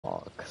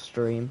ARK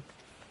stream.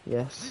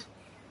 Yes.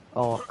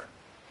 ARK.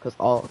 Because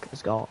ARK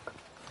is ARK.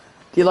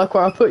 Do you like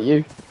where I put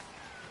you?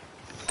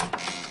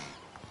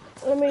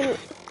 I mean...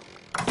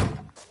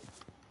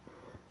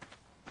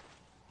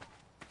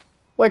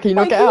 Wait, can you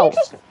not get out?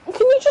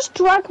 Can you just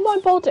drag my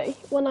body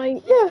when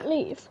I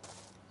leave?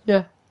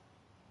 Yeah.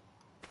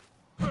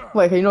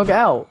 Wait, can you not get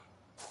out?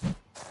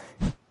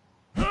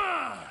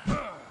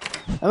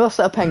 I must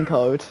set a pen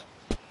code.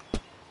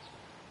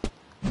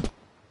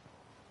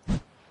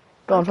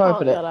 Go on, try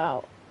open it.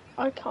 I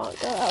can't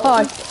get out.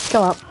 Hi,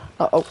 come up.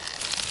 Uh-oh.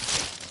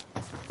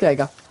 There you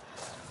go.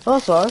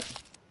 Also...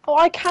 Oh,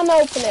 I can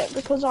open it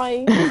because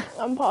I'm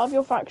part of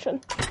your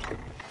faction.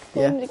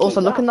 Yeah.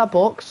 Also, look in that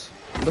box.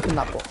 Look in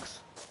that box.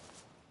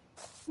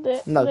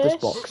 No, this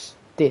box.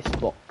 This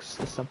box.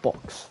 It's a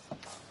box.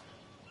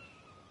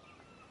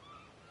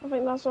 I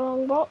think that's the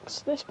wrong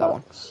box. This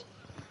box.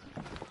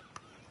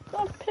 Is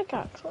that a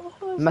pickaxe? What the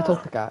hell is Metal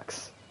that?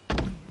 pickaxe.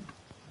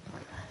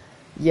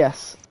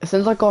 Yes.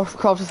 Since I got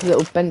crafted this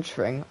little bench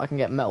ring, I can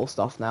get metal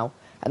stuff now.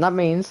 And that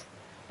means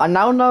I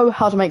now know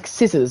how to make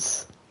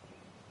scissors.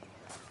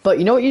 But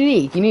you know what you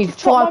need? You need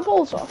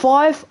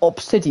five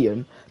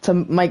obsidian to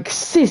make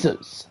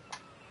scissors.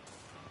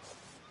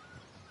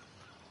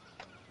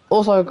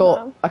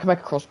 Also, I can make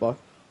a crossbow.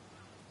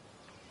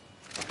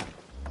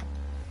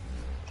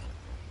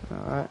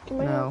 Alright,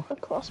 now. A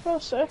crossbow,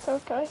 sick,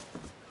 okay.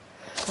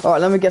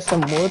 Alright, let me get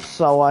some wood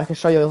so I can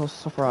show you a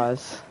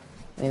surprise.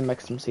 I need to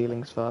make some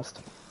ceilings first.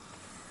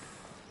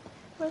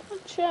 Where's my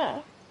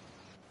chair?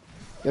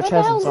 Your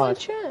chair's inside. My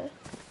chair?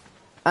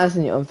 And it's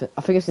in your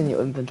I think it's in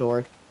your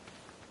inventory.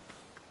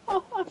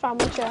 Oh, I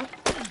found my chair.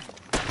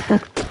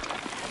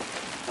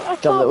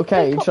 Got a little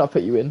cage I'll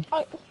put you in.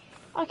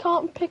 I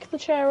can't pick the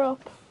chair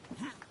up.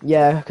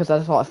 Yeah, because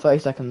that's like 30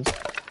 seconds.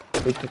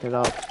 We pick it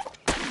up.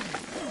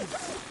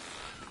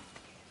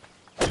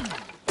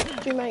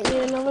 Did you make me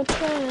another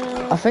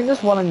chair? I think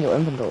there's one in your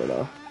inventory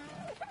though.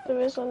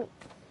 There isn't.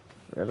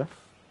 Really?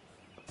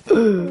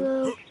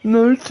 No.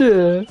 No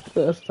chair.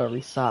 That's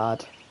very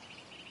sad.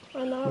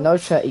 I know. No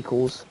chair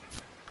equals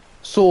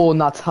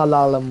not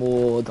halal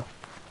mode.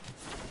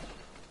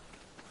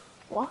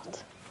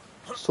 What?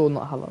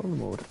 Not halal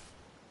mode.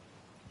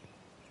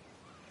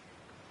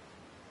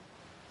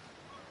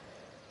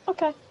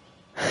 Okay.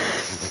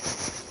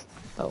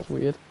 That was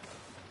weird.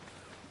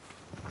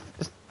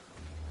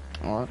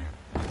 Alright.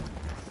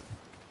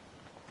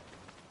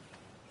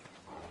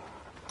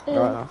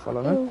 Alright, now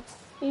follow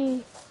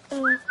me.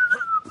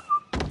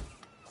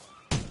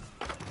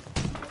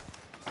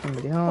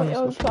 Somebody behind. Wait,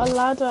 I've got a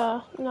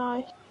ladder.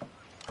 Nice.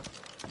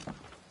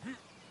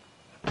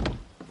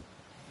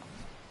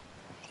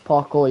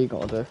 Parkour you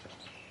gotta do. A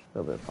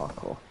little bit of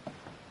parkour.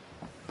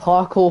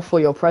 Parkour for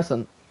your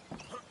present.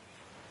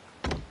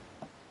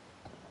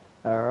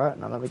 Alright,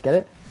 now let me get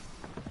it.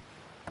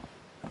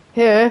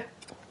 Here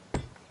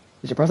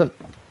is your present.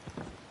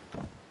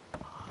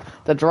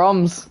 The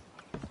drums.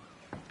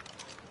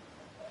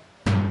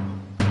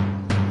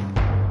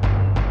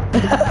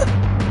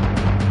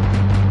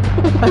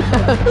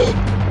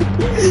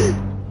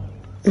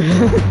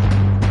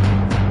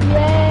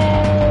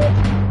 Yay!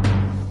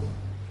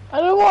 I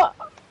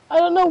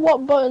don't know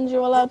what buttons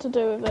you're allowed to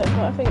do with it, but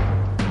I think...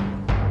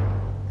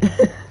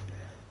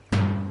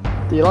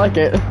 Do you like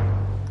it?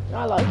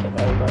 I like it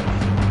very much.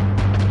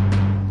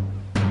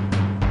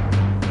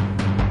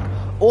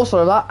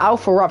 Also, that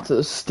Alpha Raptor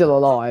is still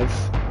alive,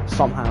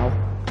 somehow.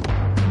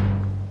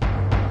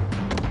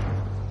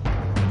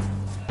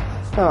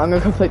 No, I'm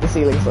gonna complete the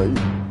ceiling so you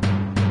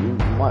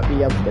might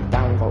be able to get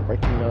down without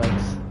breaking your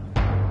legs.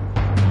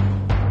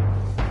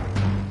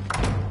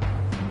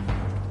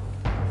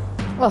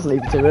 Let's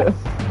leave it to it.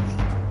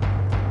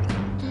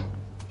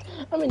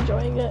 I'm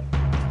enjoying it.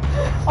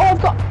 Oh,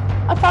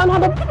 I found all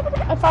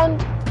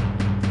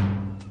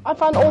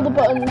the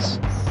buttons.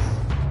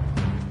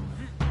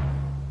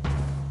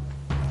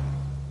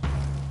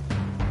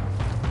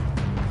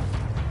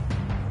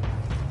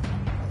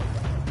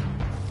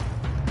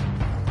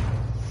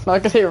 I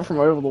can hear it from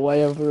over the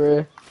way over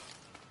here.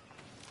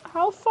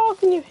 How far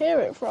can you hear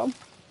it from?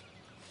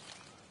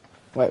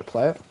 Wait,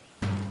 play it.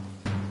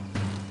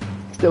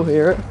 Still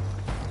hear it.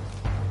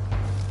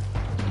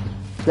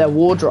 They're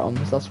war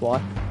drums, that's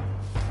why.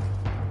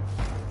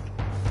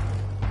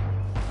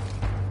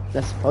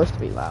 They're supposed to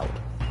be loud.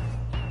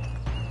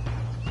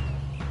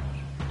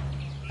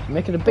 You're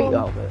making a beat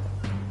out of it.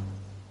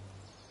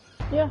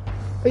 Yeah.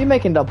 Are you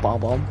making the bomb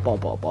bomb bomb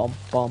bomb bomb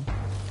bomb?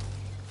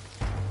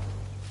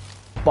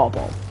 Bomb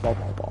bomb bomb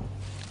bomb bomb.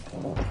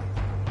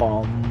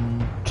 Bomb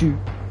two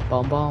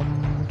bomb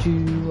bomb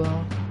two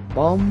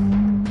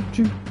bomb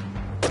two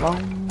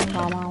bomb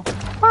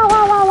wow wow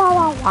wow wow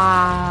wow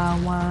wow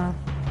wow.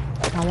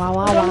 Wow, wow,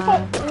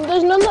 wow.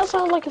 There's none that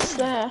sound like a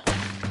snare.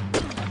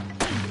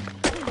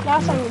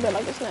 That sounds a bit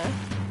like a snare.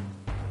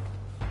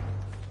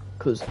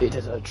 Cause it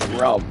is a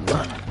drum.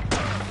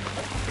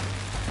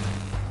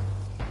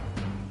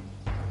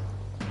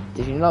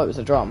 Did you know it was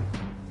a drum?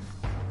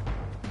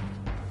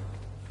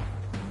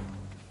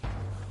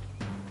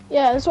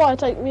 Yeah, that's why I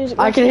take music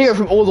I can lessons. hear it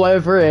from all the way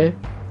over here.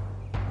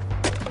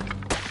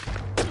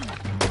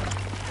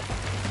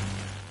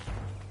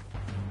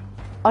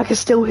 I can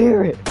still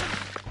hear it.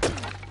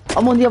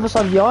 I'm on the other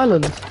side of the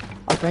island,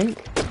 I think.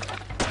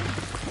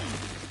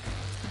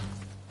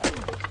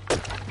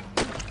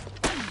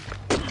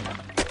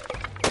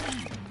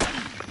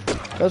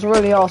 Those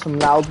really are some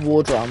loud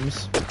war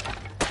drums.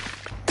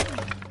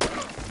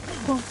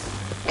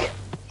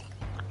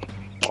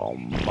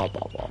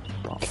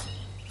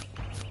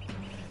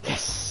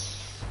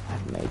 Yes,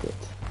 I've made it.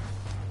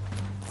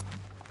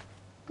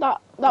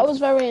 That was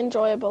very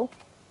enjoyable.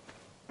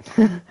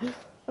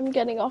 I'm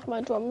getting off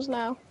my drums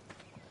now.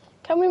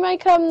 Can we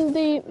make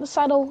the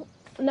saddle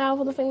now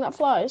for the thing that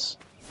flies?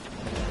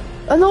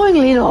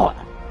 Annoyingly not.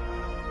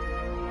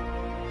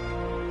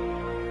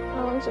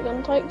 How long's it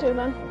gonna take to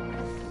then?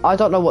 I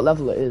don't know what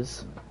level it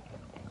is.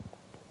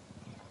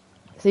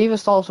 It either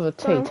starts with a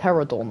T, Oh.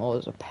 pterodon, or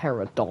it's a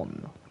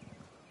peridon.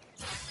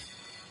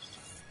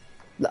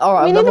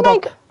 Alright, We I need to leveled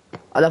make- up.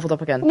 I leveled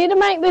up again. We need to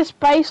make this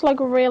base like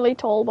really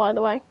tall, by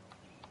the way.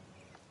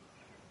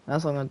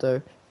 That's what I'm gonna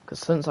do. Because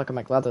since I can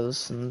make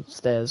ladders and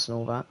stairs and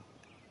all that.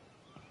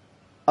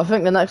 I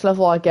think the next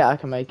level I get, I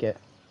can make it.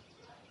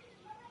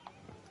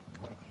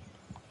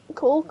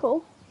 Cool,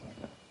 cool.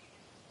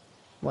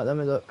 Wait, let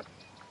me look.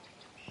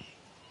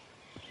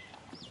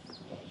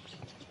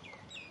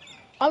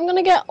 I'm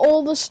gonna get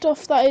all the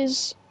stuff that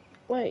is.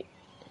 Wait.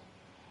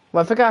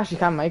 Well, I think I actually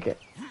can make it.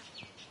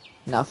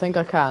 Now, I think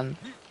I can,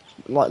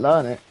 like,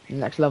 learn it.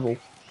 Next level.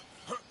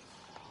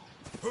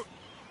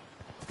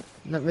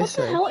 Let me What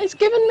see. the hell? It's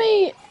given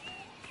me.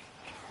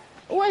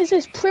 What is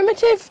this?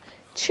 Primitive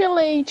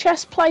chili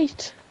chest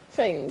plate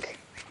thing.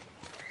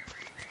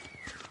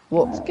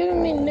 What? It's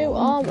giving me new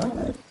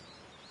armor.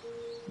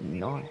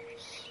 Nice.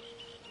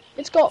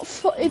 It's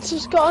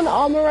just got an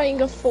armor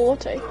rating of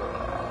 40.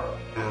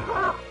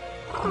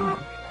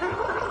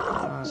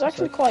 It's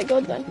actually quite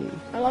good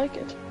then. I like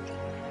it.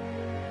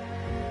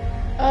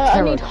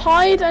 I need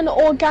hide and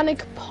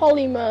organic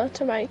polymer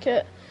to make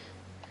it.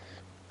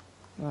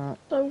 Right.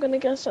 So I'm gonna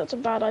guess that's a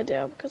bad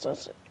idea because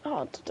that's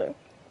hard to do.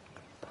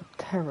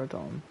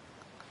 Pterodon.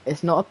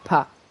 It's not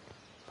a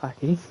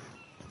packy.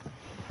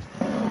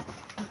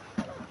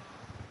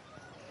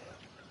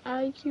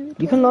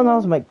 You can learn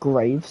how to make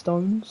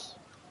gravestones.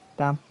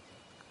 Damn.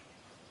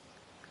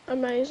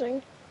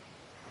 Amazing.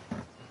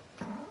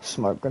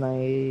 Smoke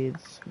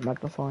grenades,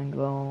 magnifying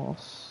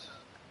glass,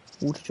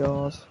 water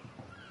jars,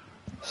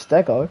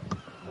 stego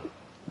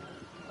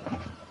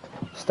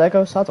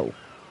saddle.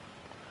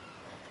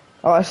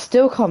 Oh, I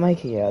still can't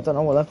make it yet. I don't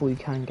know what level you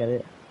can get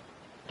it.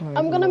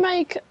 I'm gonna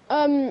make,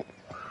 by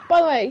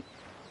the way,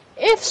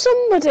 if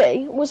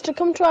somebody was to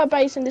come to our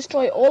base and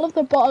destroy all of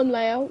the bottom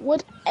layer,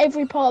 would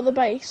every part of the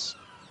base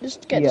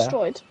just get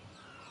destroyed?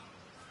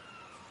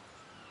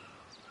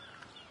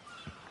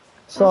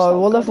 So,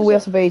 what level we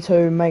have to be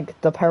to make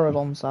the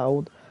Peridon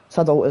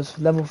saddle is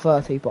level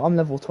 30, but I'm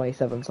level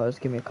 27, so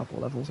just give me a couple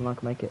of levels and I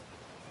can make it.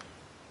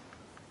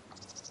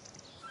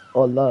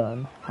 Or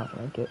learn how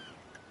to make it.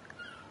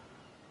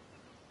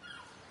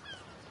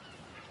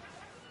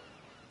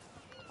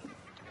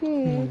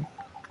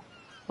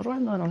 What do I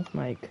learn how to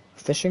make?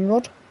 Fishing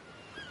rod?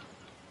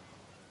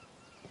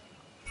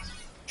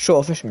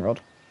 Sure, fishing rod.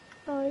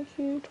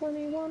 IQ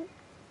 21.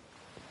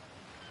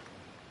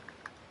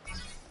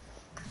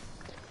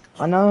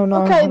 I know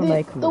how Okay, to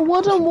make the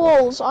wooden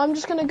walls, I'm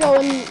just gonna go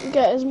and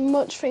get as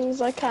much things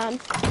as I can.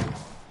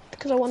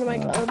 Because I want to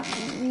make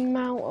a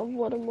amount of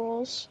wooden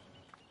walls.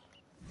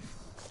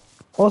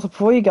 Also,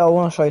 before you go, I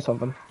want to show you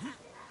something.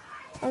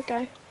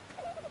 Okay.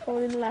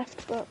 Already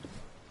left, but...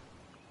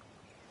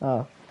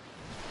 Oh.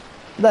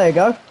 There you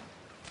go.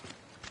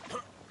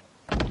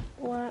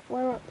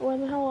 Where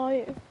the hell are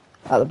you?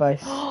 At the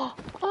base.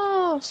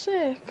 Oh,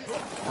 sick.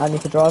 And you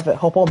can drive it.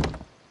 Hop on.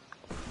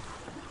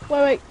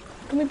 Wait.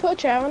 Can we put a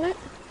chair on it?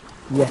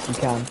 Yes, you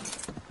can.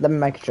 Let me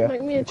make a chair.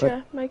 Make me a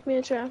chair. Make me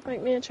a chair.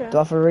 Make me a chair. Do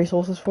I have the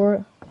resources for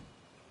it?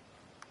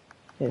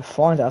 Yeah,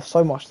 find it. I have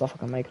so much stuff I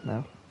can make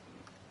now.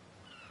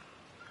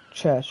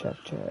 Chair.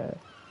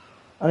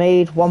 I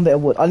need one bit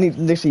of wood. I need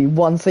literally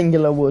one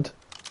singular wood.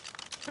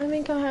 I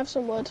think I have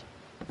some wood.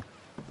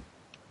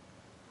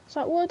 Is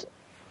that wood?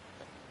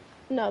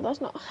 No,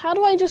 that's not. How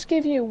do I just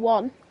give you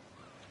one?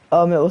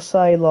 It will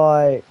say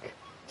like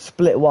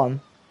split one.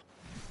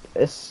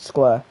 It's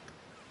square.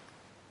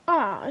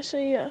 Ah, I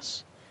see,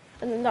 yes.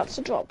 And then that's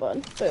the drop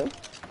button. Boom.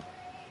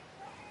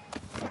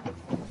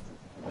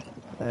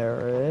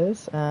 There it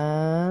is,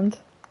 and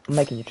I'm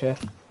making your chair.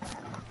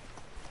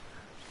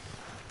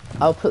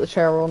 I'll put the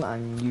chair on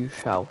and you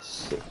shall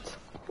sit.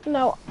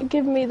 No,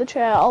 give me the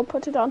chair. I'll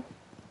put it on.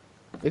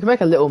 You can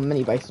make a little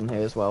mini base on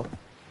here as well.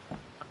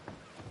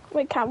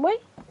 Wait, can we?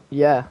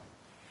 Yeah.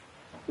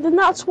 Then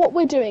that's what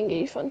we're doing,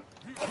 Ethan.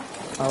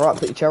 Alright,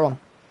 put your chair on.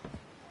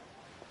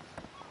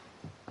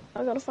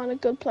 I gotta find a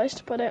good place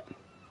to put it.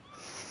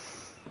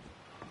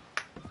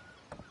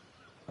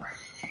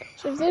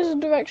 So if there's a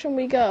direction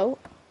we go,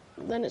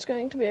 then it's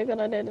going to be a good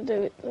idea to do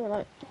it.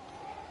 Like,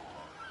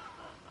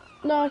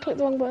 No, I clicked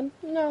the wrong button.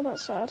 No,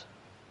 that's sad.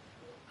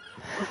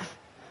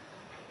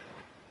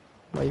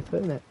 Where are you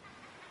putting it?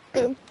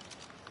 Boom.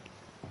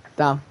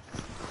 Damn.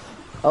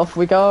 Off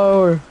we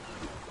go.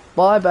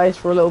 Bye base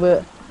for a little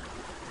bit.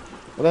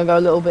 We're gonna go a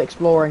little bit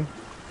exploring.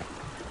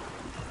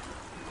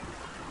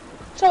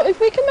 So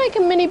if we can make a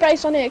mini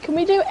base on here, can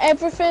we do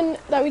everything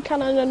that we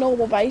can on a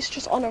normal base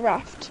just on a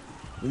raft?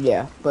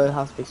 Yeah, but it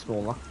has to be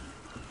smaller.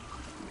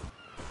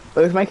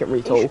 But we can make it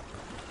retool.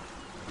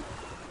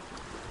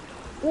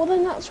 Well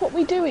then that's what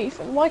we do,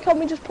 Ethan. Why can't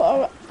we just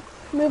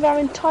move our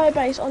entire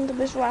base onto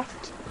this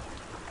raft?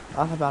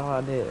 That's a bad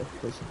idea,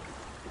 because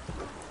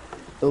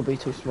it'll be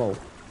too small.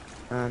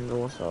 And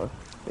also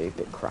be a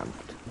bit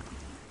cramped.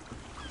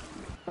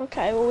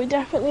 Okay, well we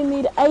definitely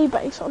need a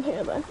base on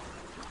here then.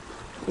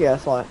 Yeah,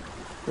 it's like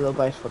a little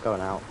base for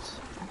going out.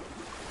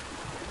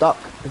 Duck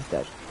is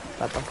dead.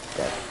 That duck is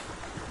dead.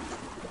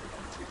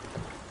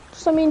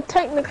 So I mean,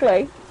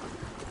 technically,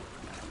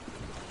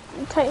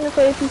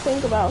 if you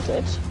think about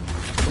it,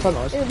 What's that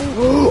noise? it'll be...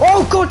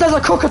 Oh god, there's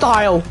a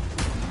crocodile!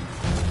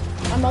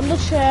 I'm on the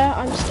chair,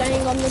 I'm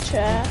staying on the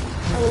chair,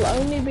 I will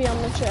only be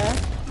on the chair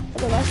for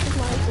the rest of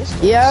my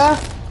existence. Yeah?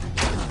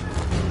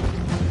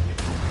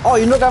 Oh,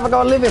 you're not gonna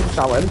go and live here for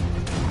something?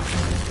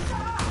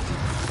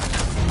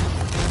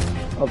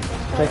 Oh,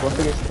 Jake, I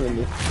think it's killing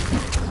you.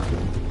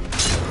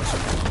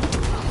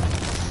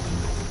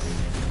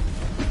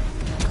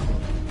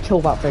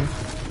 Kill that thing.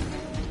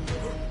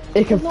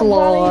 It can It's not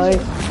fly.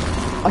 that easy.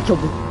 I killed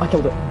it. I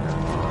killed it.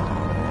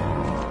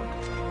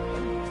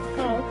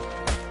 Oh.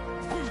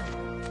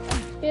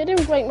 Yeah, it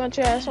didn't break my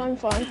chair, so I'm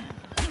fine.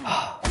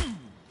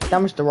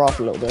 Damaged the raft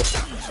a little bit.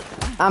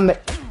 And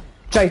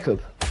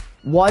Jacob,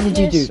 why did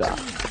you do Missed. that?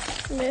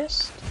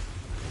 Missed.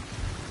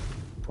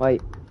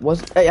 Wait,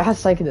 it has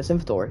snake in its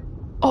inventory.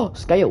 Oh,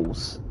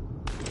 scales.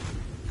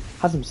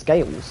 Has some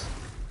scales.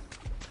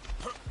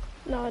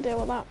 No idea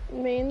what that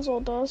means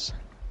or does.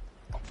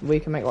 We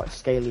can make like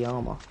scaly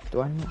armor.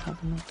 Do I not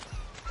have enough?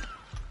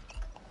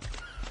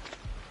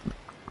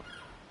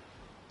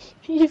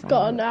 You've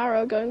got an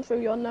arrow going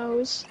through your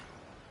nose.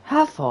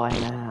 Have I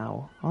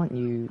now? Aren't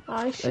you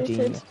I a shitted.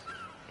 genius?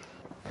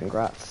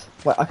 Congrats.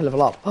 Wait, I can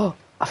level up. Oh,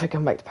 I think I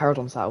can make the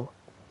Paradon saddle.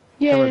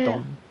 Yeah.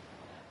 Paradon.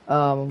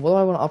 What do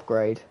I want to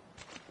upgrade?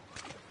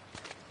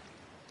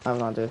 I have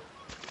no idea.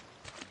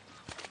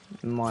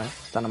 My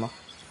stamina.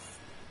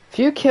 If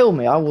you kill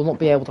me, I will not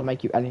be able to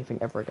make you anything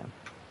ever again.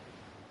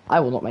 I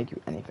will not make you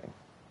anything.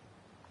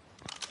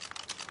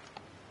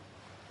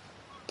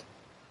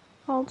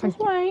 I'll Thank just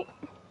you. wait.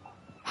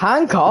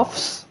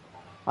 Handcuffs?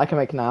 I can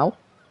make now.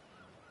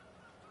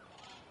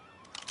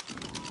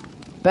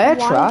 Bear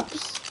Why?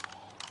 traps?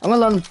 I'm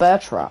gonna learn bear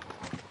trap.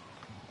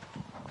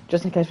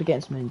 Just in case we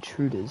get some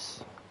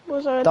intruders.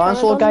 Was there a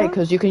Dinosaur pterodon gate, there?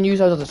 because you can use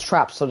those as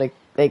traps so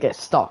they get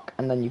stuck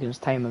and then you can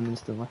just tame them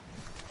instantly.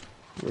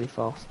 Really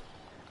fast.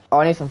 Oh,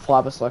 I need some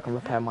fiber so I can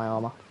repair my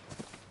armor.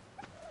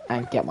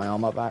 And get my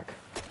armor back.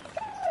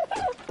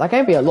 That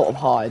gave me a lot of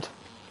hide.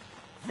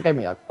 That gave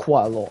me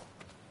quite a lot.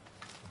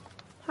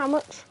 How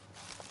much?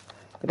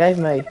 It gave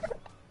me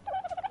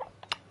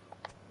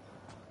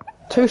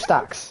 2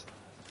 stacks.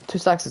 2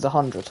 stacks is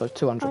 100, so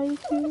 200.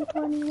 IQ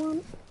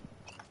 21.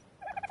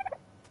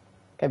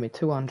 Gave me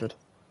 200.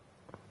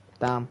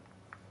 Damn.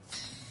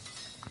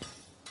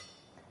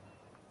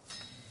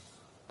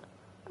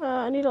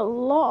 I need a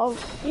lot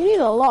of... You need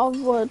a lot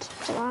of wood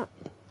for that.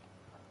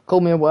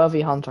 Call me a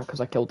worthy hunter because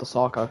I killed the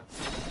Sarko.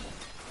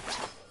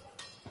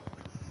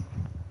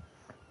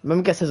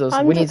 Remember, get scissors.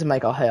 We need to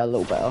make our hair a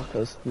little better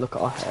because look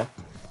at our hair.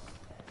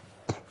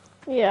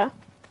 Yeah.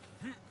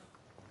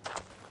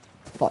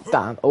 Like,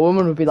 damn, a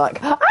woman would be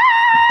like, ah!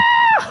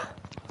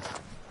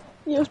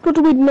 Yes, but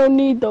we don't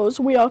need those.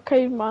 We are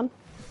caveman.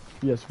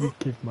 Yes, we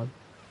give, man.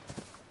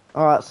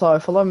 Alright, so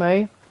follow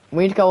me.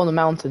 We need to go on the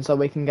mountain so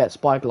we can get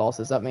spy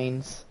glasses. That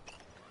means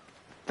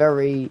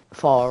very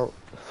far.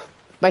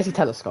 Basically,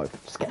 telescope.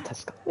 Just get a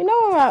telescope. We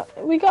know where our...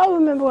 We gotta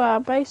remember where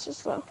our base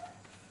is, though.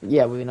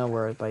 Yeah, we know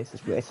where our base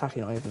is, but it's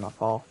actually not even that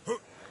far.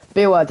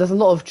 Be aware, there's a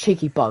lot of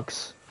cheeky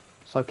bugs.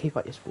 So keep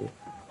up your speed.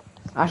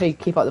 Actually,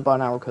 keep up the bow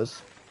and arrow because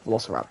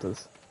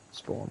velociraptors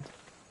spawned.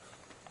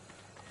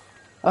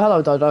 Oh,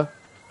 hello, Dodo.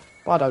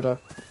 Bye, Dodo.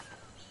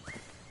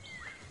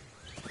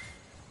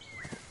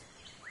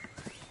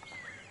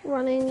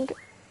 Running.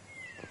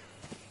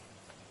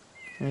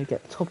 Let me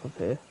get the top of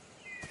here.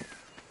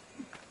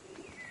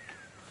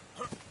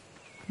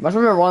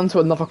 Imagine we run into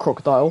another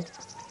crocodile.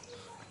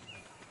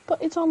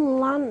 But it's on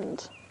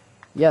land.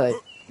 Yeah,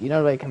 you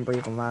know they can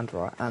breathe on land,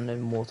 right? And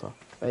in water.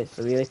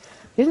 Basically,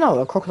 you know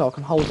a crocodile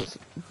can hold its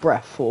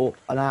breath for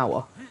an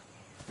hour.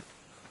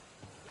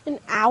 An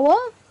hour?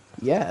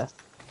 Yeah.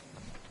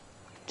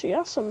 Gee,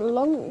 that's some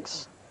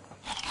lungs.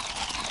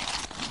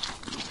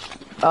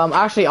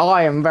 Actually,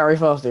 I am very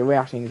thirsty. We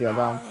actually need to go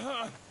down.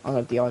 I'm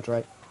gonna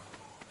dehydrate.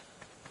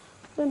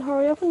 Then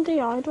hurry up and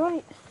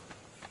dehydrate.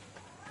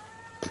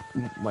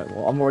 Wait,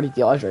 what? I'm already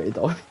dehydrated,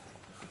 though.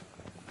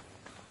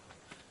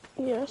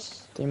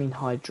 Yes. Do you mean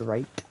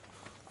hydrate?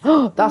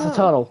 That's a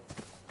turtle.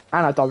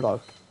 And a dodo.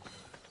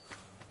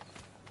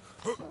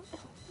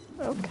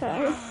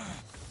 Okay.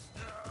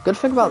 Good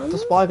thing about the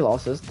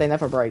spyglasses, they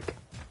never break.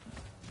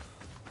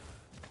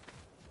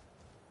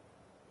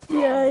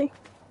 Yay.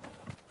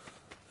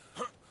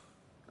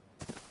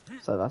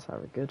 So that's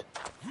very good.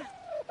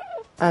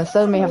 And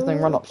instead of me having to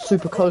run up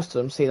super close to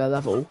them, see their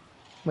level,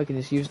 we can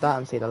just use that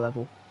and see their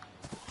level.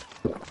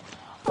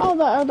 Oh,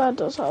 that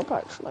does help,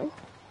 actually.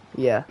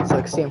 Yeah, so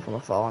I can see them from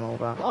afar and all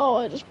that. Oh,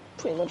 I just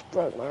pretty much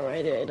broke my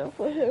radiator.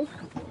 Woohoo.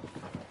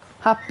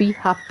 Happy,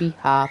 happy,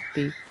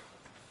 happy.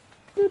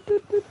 Happy,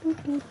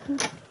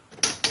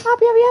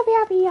 happy,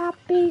 happy, happy,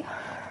 happy.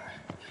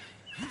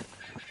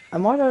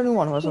 Am I the only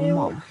one who has a Yeah.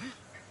 mum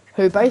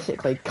who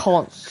basically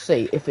can't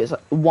see if it's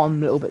one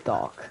little bit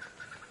dark?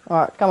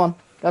 Alright, come on,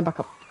 go back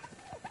up.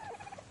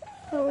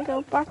 There we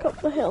go, back up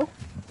the hill.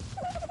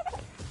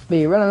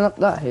 Be running up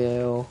that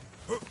hill.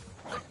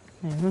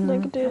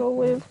 Niggadoodle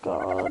with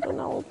God,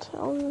 and I'll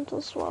tell him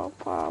to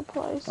swap our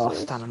places. Oh,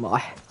 stand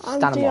by. I'm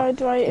Stand by.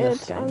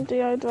 dehydrated. I'm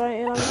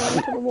dehydrated. I'm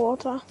going to the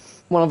water.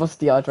 One of us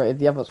dehydrated,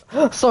 the others.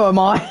 So am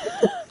I.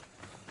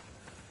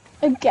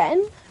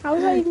 Again? How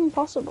is that even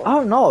possible? I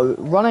don't know.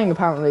 Running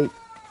apparently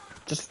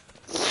just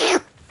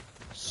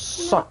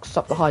sucks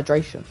up the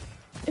hydration.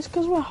 It's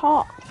because we're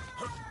hot.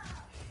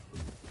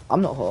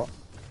 I'm not hot.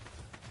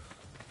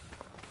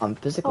 I'm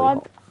physically Oh,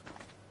 hot.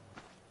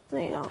 No,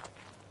 you're not.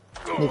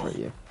 Neither are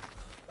you.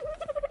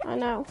 I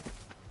know.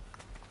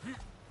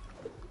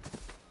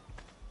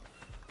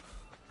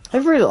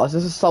 I've realised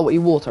this is salty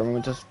water and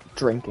we're just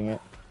drinking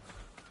it.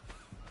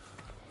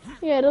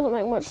 Yeah, it doesn't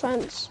make much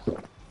sense.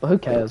 But who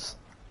cares?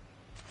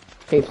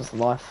 Keeps us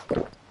alive.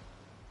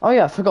 Oh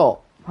yeah, I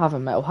forgot. I have a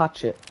metal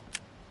hatchet.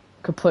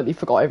 Completely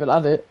forgot I even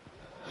had it.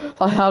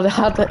 I had it.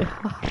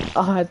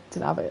 I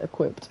didn't have it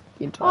equipped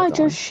the entire time. I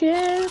just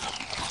shared.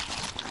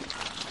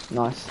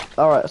 Nice.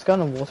 Alright, let's go in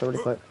the water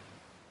really quick.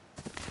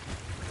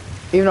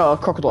 Even though a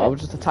crocodile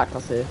just attacked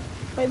us here.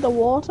 Wait, the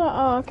water?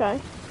 Oh, okay.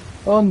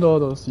 Under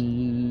the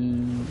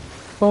sea.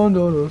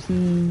 Under the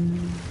sea.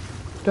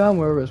 Down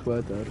where it's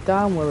wetter.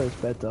 Down where it's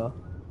better.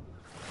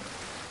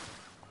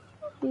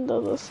 Under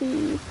the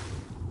sea.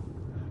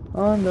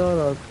 Under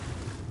the...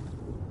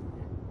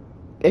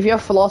 If you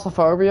have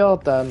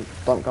thalassophobia, then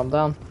don't come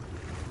down.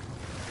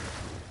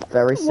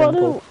 Very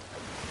simple.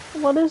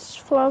 What is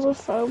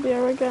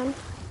thalassophobia again?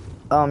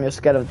 You're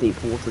scared of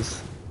deep waters.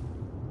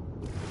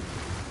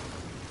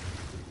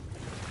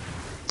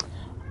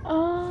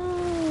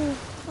 Oh.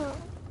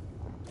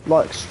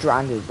 Like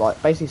stranded,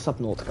 like basically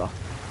Subnautica.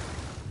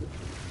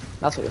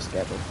 That's what you're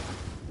scared of.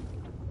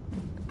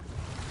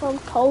 I'm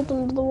cold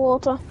under the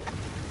water.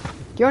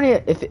 You only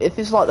if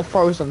it's like the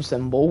frozen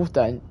symbol,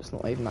 then it's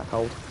not even that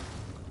cold.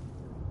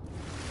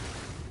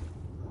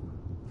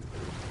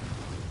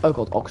 Oh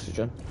god,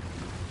 oxygen.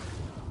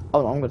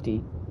 Oh no,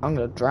 I'm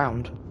gonna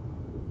drown.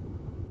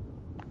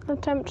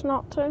 Attempt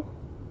not to.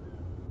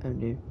 Oh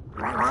no.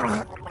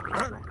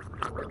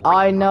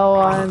 I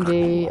know,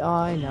 Andy,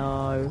 I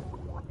know.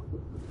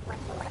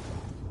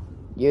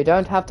 You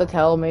don't have to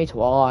tell me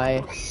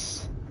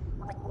twice.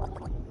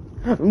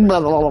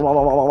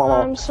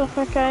 I'm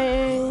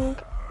suffocating.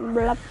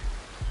 Blah.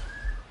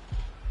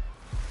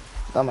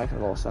 That makes a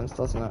lot of sense,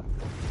 doesn't it?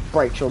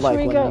 Breaks your leg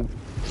when you drown.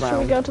 Should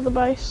we go to the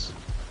base?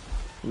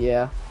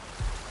 Yeah.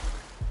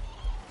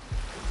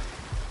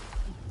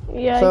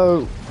 Yeah.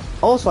 So,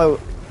 also,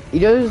 you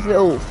know those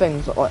little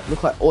things that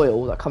look like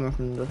oil that come in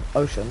from the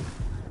ocean?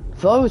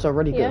 Those are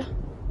really good.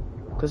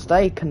 Because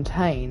they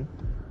contain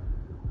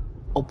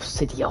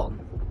obsidian.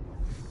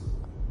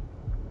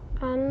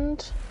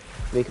 And?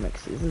 We can make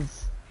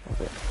scissors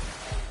of it.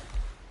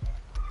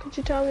 Could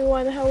you tell me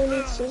why the hell we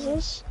need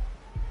scissors?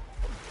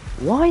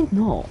 Why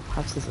not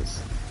have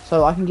scissors?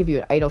 So I can give you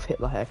an Adolf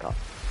Hitler haircut.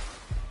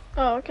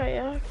 Oh, okay,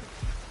 yeah.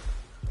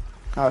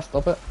 Alright,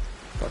 stop it.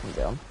 So I can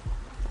get on.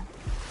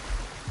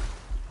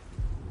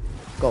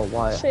 Go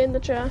wire. Sit in the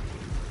chair.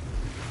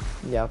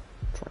 Yeah,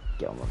 try to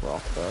get on the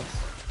raft first.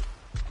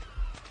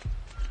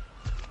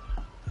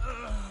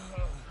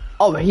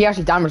 Oh, he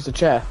actually damaged the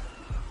chair.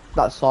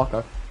 That's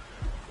Sarko.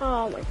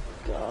 Oh my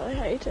god, I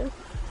hate him.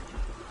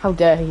 How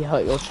dare he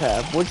hurt your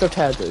chair? What did your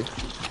chair do?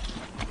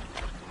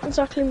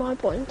 Exactly my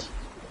point.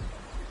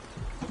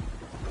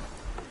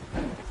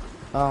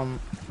 I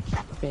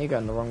think you're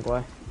going the wrong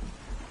way.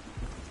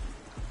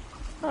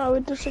 I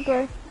would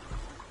disagree.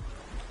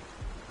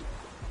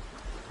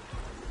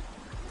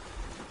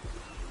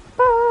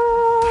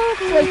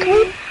 Wait,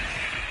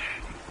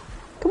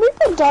 can we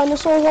put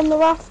dinosaurs on the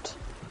raft?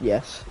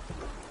 Yes.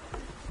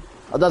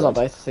 Oh, that's not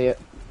nice to see it.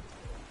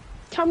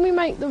 Can we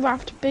make the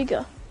raft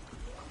bigger?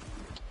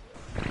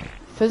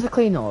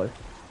 Physically, no.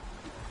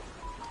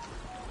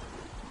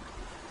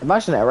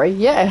 Imaginary,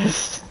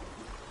 yes.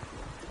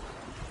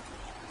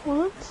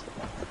 What?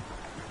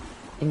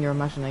 In your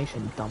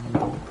imagination, dumb.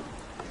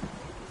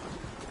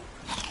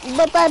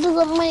 But that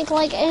doesn't make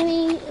like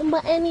any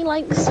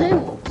like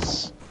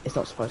sense. It's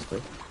not supposed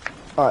to.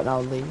 Alright,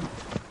 now leave.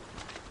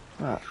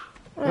 Alright.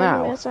 Wait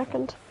Now. a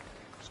second.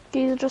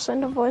 Geezer just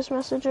sent a voice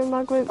message in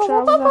my group chat.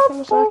 I'll be back in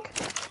a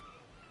sec.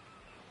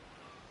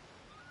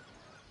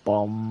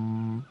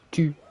 Bomb.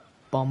 Choo.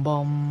 bum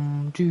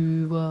bum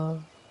doo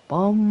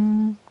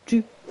bum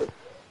doo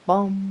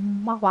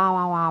bum wah wah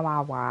wah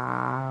wah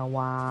wah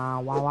wah wah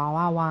wah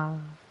wah wah.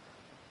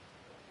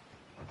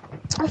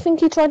 I think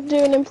he tried to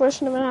do an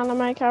impression of an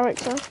anime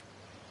character.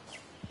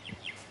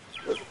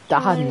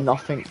 That had Right.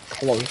 nothing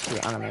close to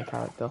the anime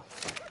character.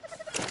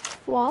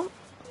 What?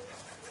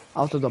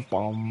 After the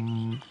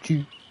bum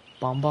doo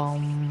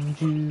bum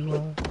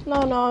doo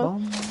No,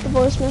 bum. the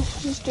voice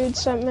messages dude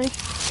sent me.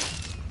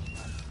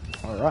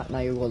 Alright, now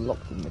you're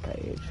locked in the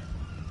cage.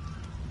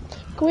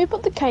 Can we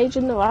put the cage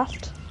in the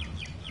raft?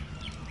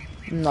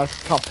 No, I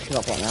can't pick it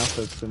up right now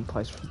because it's been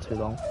placed for too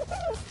long.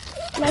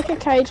 Make a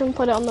cage and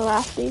put it on the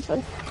raft,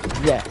 Ethan.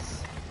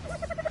 Yes.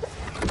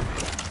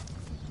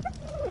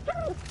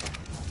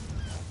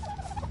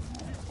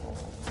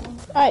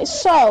 Alright,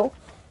 so,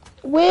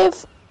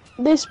 with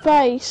this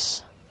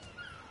base,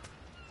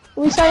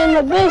 are we saying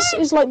that this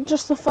is like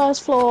just the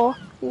first floor,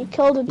 and you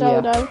killed a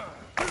dodo?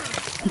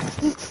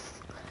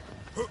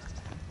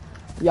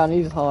 Yeah, I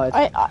need to hide.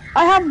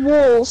 I have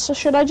walls, so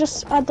should I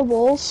just add the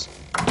walls?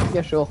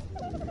 Yeah, sure.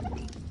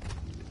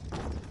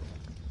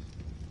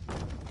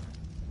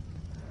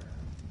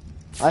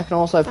 I can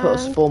also put a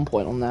spawn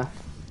point on there.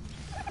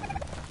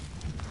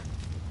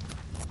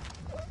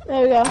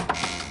 There we go.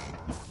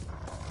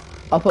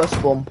 I'll put a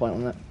spawn point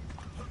on it.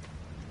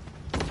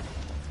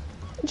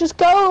 Just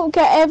go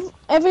get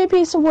every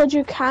piece of wood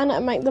you can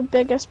and make the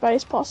biggest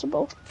base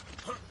possible.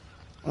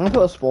 I'm gonna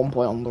put a spawn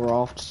point on the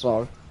raft,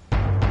 so...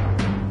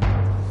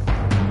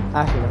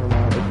 Actually, never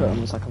mind, we'll put it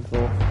on the second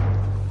floor.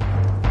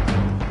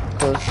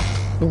 Because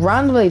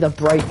randomly they're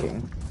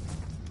breaking.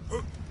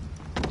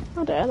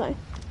 How dare they?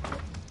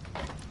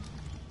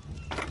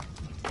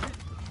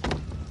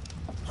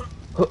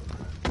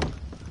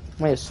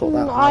 May just sort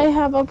that out. I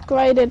have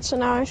upgraded, so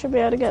now I should be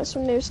able to get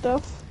some new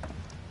stuff.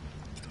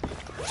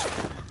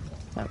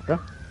 There we go.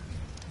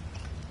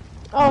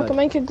 Oh, I can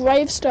make a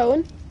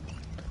gravestone.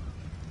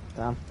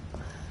 Damn.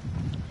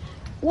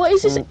 What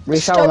is this We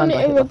shall stone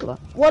remember it after that.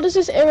 What is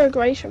this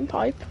irrigation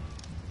pipe?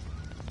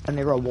 And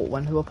they wrote what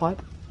went to a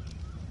pipe?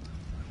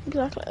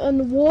 Exactly.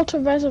 And water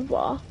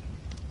reservoir.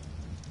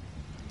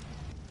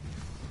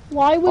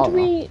 Why would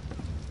we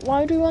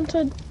want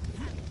to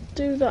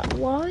do that?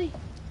 Why?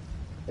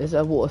 Is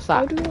there a water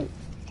sack?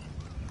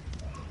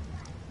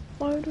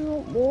 Why would we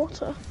want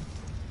water?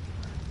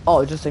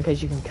 Oh, just in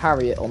case you can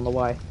carry it on the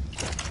way.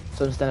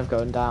 So instead of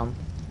going down,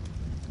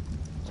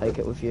 take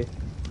it with you.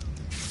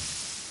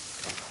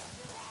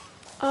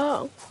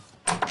 Oh.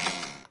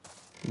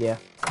 Yeah.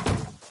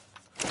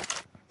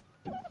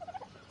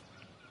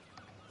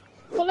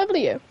 What level are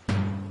you?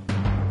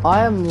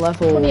 I am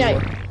level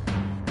 28.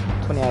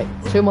 28.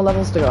 2 more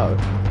levels to go.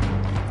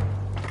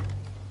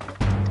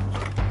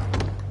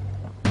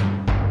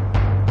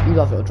 You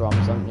love your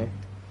drums, don't you?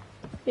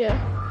 Yeah.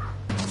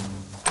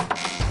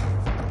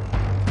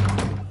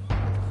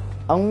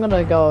 I'm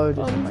gonna go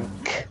do something.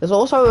 There's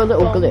also a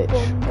little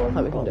glitch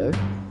that we can do.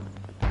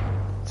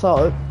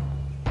 So,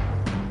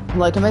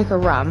 like to make a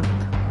ramp,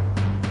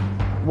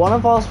 one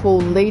of us will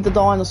lead the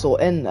dinosaur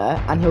in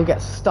there and he'll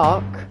get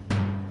stuck,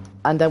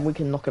 and then we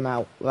can knock him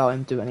out without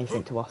him doing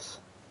anything to us.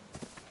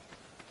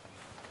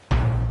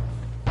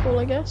 Cool,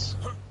 I guess.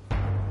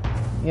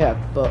 Yeah,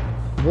 but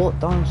what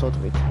dinosaur do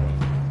we take?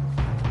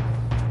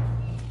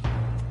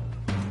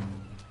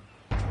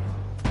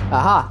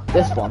 Aha,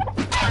 this one.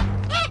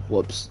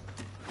 Whoops.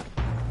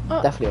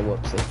 Oh. Definitely a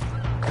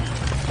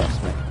whoopsie.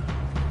 Trust me.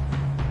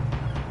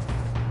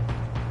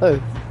 Oh,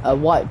 a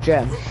white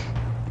gem.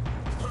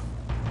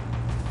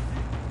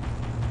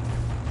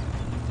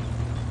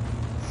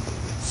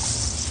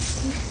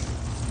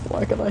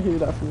 Why can I hear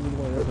that from the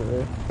way over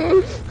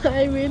here?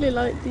 I really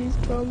like these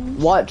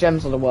drums. White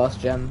gems are the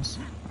worst gems.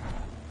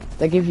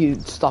 They give you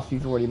stuff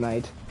you've already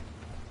made.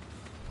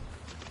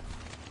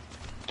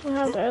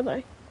 How dare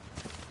they?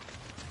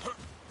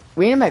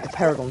 We need to make a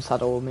Paragon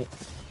saddle with me.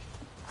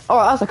 Oh,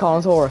 that's a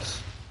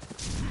Carnotaurus.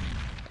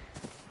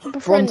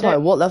 Befriend Bronto,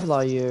 it. what level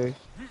are you?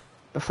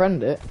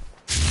 Befriend it.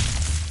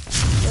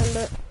 Befriend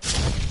it.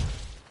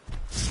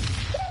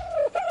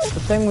 The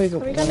thing we can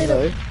We do, need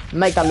to-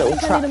 make that little I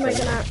trap need to make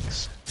thing. an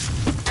axe.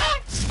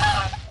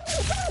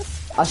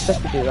 I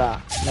suggest we do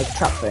that. Make a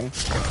trap thing.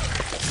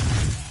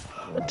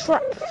 A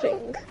trap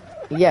thing.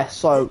 Yeah,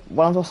 so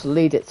one of us will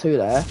lead it to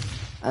there,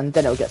 and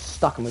then it'll get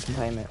stuck and we can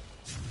tame it.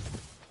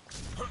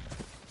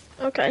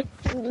 Okay.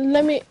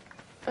 Let me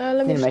Need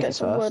to just make get it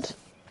some wood. first.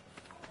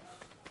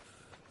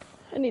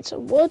 I need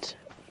some wood.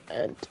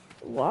 And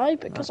why?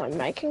 Because I'm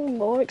making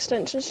more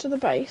extensions to the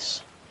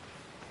base.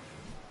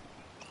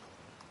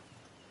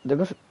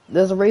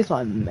 There's a reason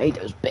I made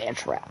those bear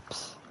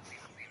traps.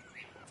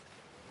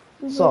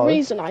 There's So- a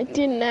reason I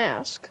didn't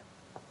ask.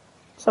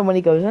 So when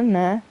he goes in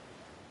there,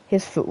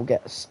 his foot will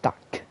get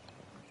stuck.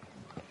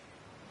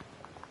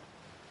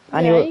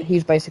 And Yay.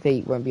 he's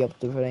basically won't be able to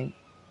do anything.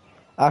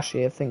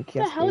 Actually, I think he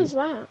What has the hell to. is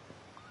that?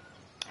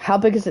 How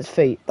big is its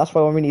feet? That's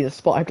why we need a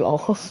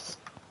spyglass.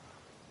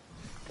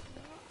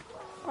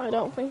 I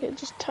don't think it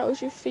just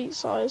tells you feet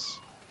size.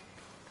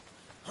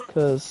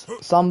 Because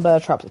some bear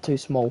traps are too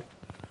small.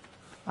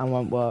 and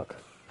won't work.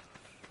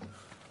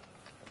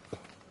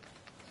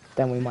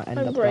 Then we might end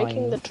I'm up breaking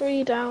dying. the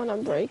tree down,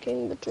 I'm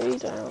breaking the tree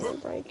down, I'm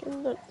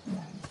breaking the...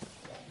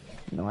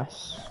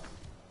 Nice.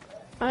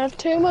 I have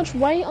too much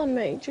weight on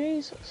me,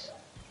 Jesus.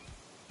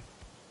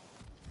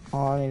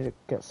 Oh, I need to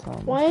get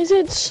some. Why is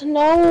it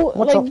snow,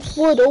 What's like up?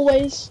 wood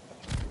always?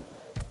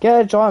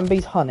 Get a giant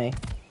bee's honey.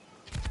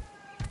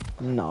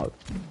 No.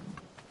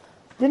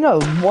 You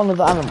know, one of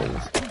the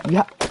animals,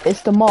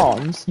 its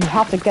demands, you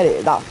have to get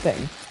it that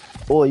thing,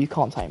 or you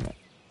can't tame it.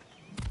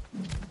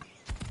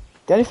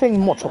 The only thing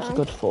Motchop's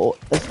good for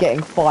is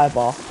getting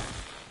fibre.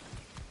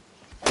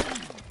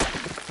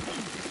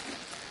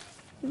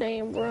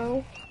 Damn,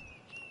 bro.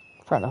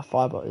 Fair enough,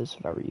 fibre is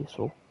very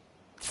useful.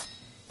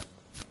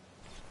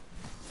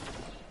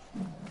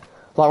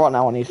 Like right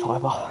now I need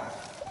fibre.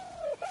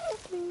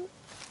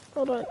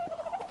 Hold on.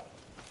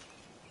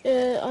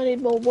 I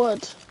need more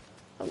wood.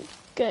 I'm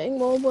getting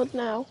more wood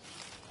now.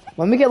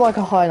 When we get like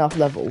a high enough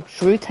level,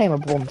 should we tame a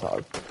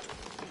Bronto?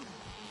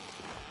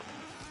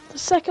 The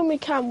second we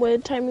can, we're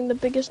taming the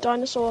biggest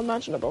dinosaur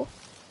imaginable.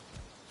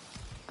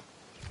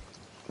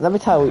 Let me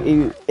tell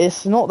you,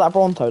 it's not that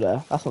Bronto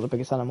there. That's not the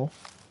biggest animal.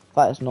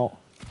 That is not.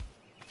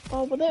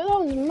 Oh, but that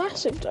one's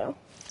massive though.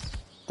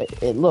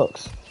 It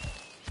looks.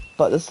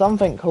 But there's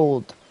something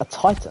called a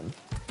Titan.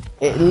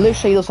 It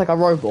literally looks like a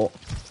robot.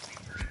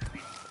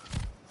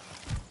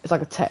 It's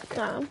like a tech.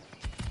 Damn.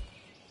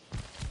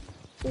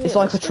 It's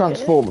like a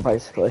transformer,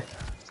 basically.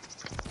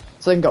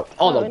 So you can go,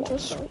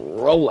 Autobots,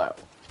 roll out.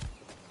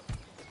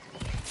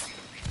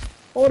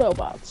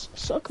 Autobots,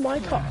 suck my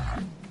cock.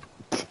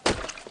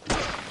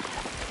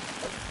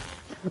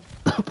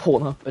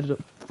 Porno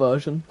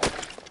version.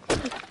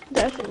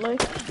 Definitely.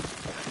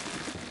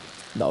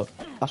 No,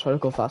 that's why I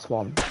go first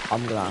one.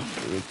 I'm gonna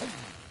have to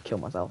kill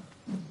myself.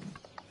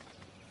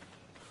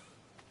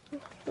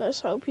 Let's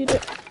hope you do.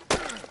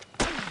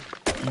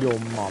 Your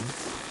mum.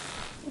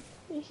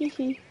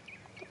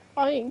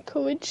 I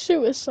encourage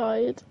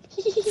suicide.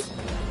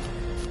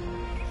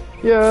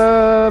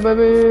 Yeah,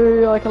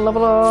 baby, I can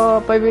level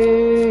up,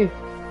 baby.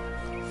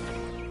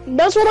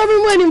 That's what I've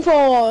been waiting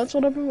for. That's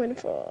what I've been waiting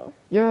for.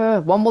 Yeah,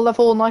 one more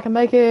level and I can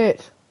make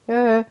it.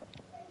 Yeah.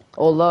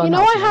 Or learn. You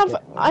know, how to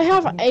make it. I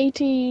have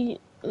 80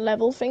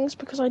 level things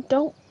because I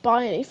don't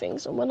buy any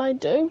things, and when I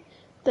do,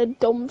 they're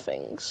dumb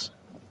things.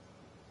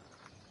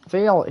 I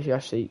think I'll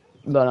actually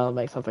learn how to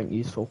make something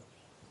useful.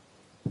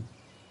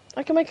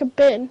 I can make a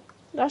bin.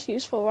 That's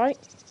useful, right?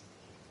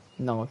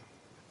 No.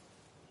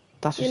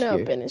 That's just You know,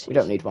 you. a bin is We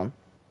don't useful. need one.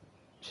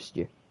 Just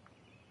you.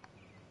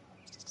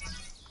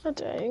 I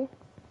do.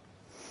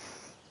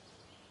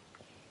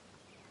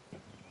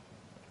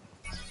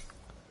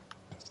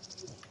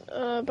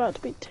 About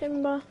to be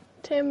Tim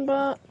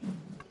Burton.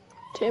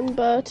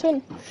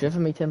 Shiver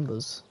me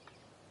timbers.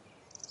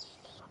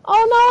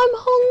 Oh no, I'm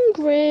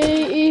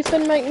hungry.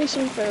 Ethan, make me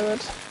some food.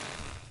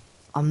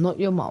 I'm not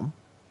your mum.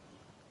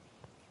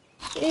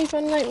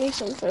 Ethan, make me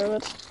some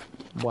food.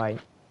 Wait.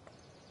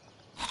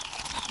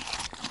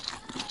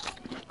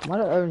 Am I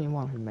the only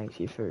one who makes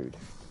you food?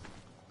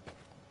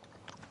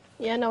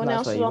 Yeah, no one That's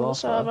else where is you on the are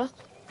server. first.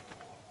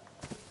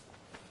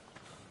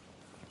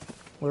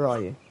 Where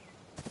are you?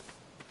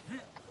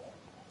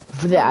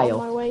 I'm There. on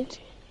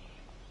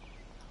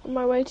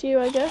my way to you,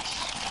 I guess.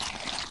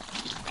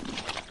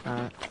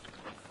 Alright.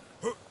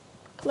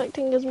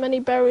 Collecting as many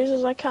berries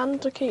as I can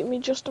to keep me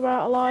just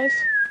about alive.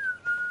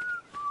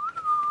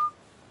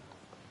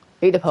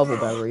 Eat the purple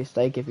berries,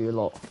 they give you a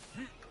lot.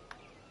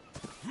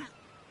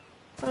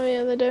 Oh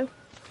yeah, they do.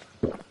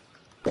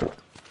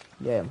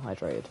 Yeah, I'm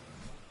hydrated.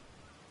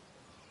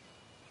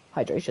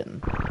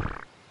 Hydration.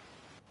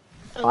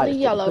 And I the just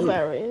yellow did the poo.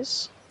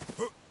 berries.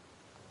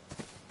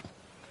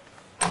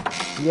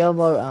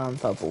 Yellow and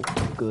purple.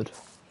 Good.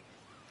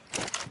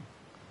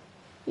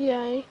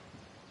 Yay.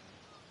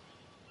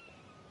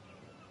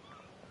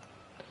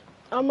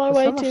 On my There's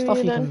way so much to stuff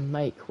you you then. can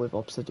make with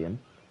obsidian.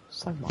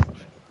 So much.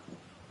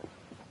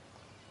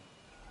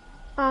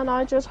 And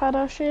I just had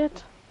a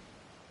shit.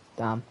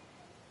 Damn.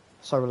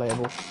 So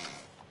relatable.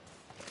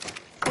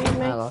 Feed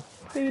me. Hello.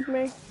 Feed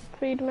me.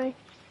 Feed me.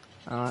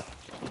 Alright.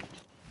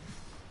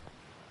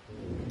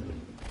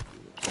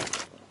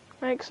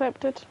 I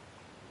accept it.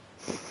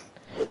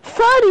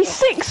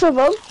 36 of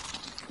them?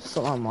 It's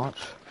not that much.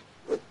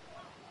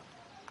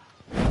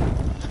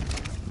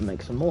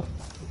 Make some more.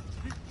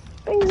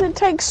 Things it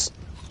takes.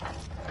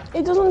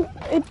 It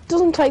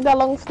doesn't take that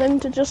long for them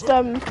to just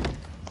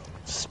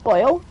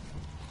spoil.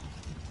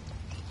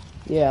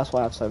 Yeah, that's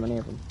why I have so many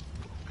of them.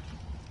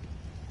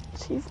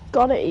 So you've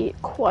got to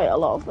eat quite a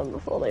lot of them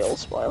before they all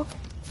spoil.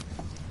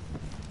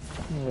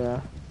 Yeah,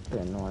 a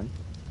bit annoying.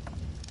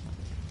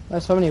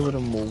 There's so many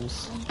wooden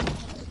walls.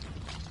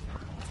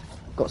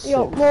 Got 6. You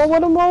got more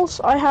wooden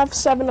walls? I have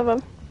 7 of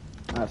them.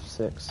 I have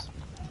 6.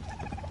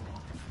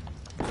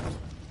 Yeah,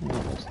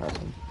 almost had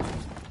them.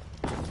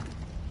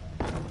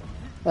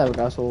 There we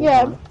go, it's all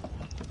Yeah. mine.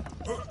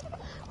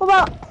 What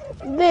about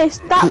this?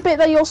 That bit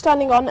that you're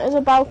standing on is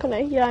a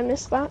balcony. Yeah, I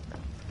missed that.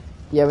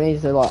 Yeah, we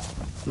need to like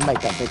make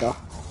that bigger.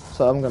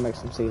 So I'm gonna make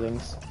some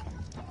ceilings.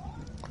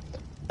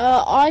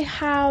 I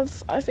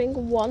have, I think,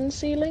 one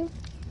ceiling.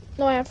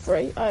 No, I have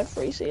three. I have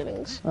three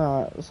ceilings.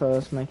 Alright, so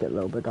let's make it a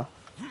little bigger.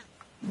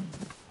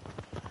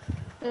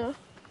 Yeah.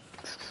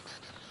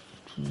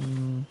 Ba,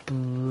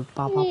 ba,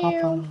 ba, ba.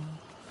 Meow.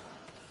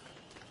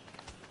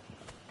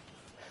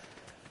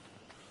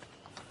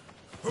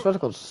 I swear to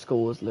God,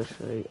 school is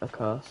literally a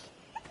curse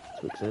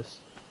to exist.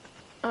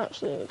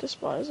 Absolutely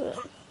despise it.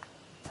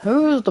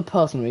 Who is the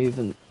person who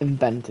even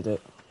invented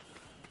it?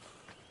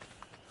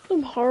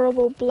 Some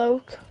horrible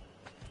bloke.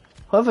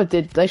 Whoever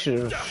did, they should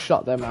have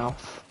shut their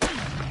mouth.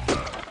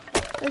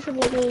 They should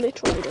like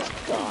literally just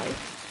die.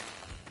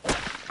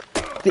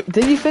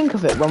 Did you think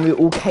of it when we were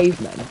all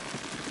cavemen?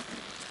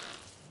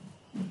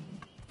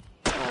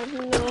 I have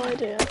no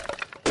idea.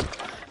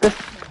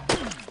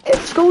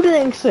 If school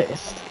didn't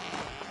exist,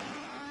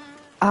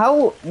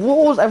 what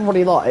was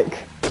everybody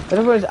like?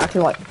 Everybody's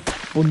acting like,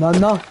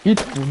 banana,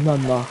 eat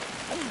banana.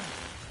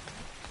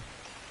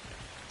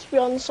 To be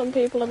honest, some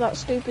people are that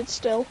stupid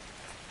still.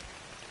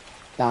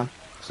 Damn,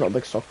 it's not a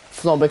big shock.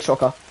 It's not a big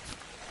shocker.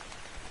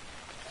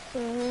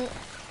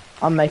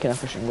 I'm making a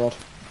fishing rod.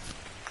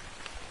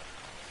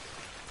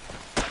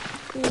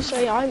 You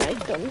say I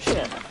make dumb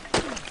shit.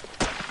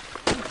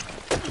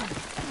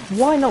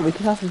 Why not? We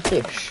can have some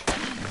fish.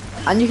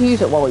 And you can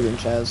use it while you're in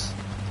chairs.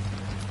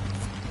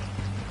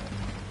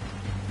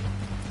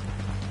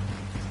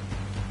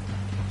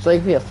 So you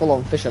can be a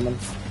full-on fisherman.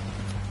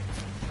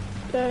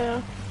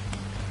 Yeah.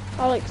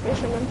 I like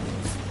fishermen.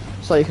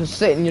 So you can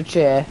sit in your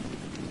chair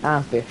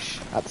and fish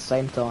at the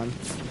same time.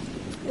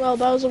 Well,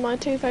 those are my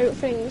two favourite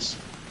things.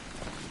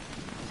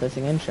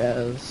 Sitting in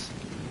chairs.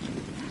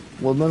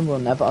 Women will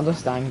never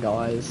understand,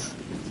 guys.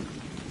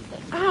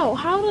 Ow,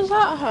 how does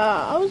that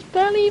hurt? I was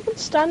barely even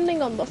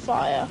standing on the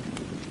fire.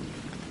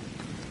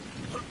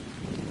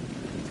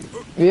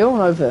 You all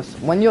know this.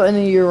 When you're in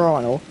a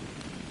urinal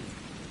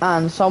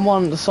and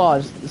someone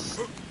decides to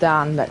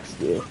stand next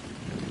to you,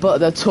 but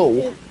they're tall,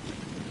 Yeah.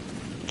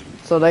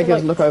 so they can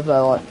Like- look over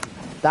there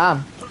like,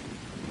 damn,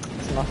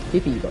 it's a nice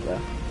pee-pee you got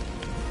there.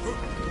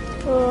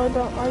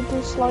 Oh, I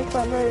dislike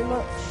that very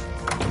much.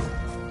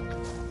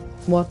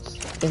 What's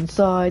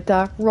inside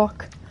that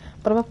rock?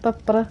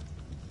 Ba-da-ba-ba-ba-da.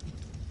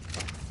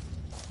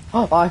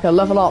 Oh, I can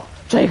level up.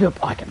 Jacob,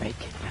 I can make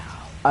it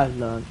now. I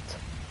learnt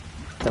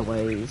the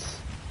ways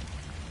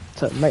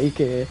to make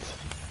it.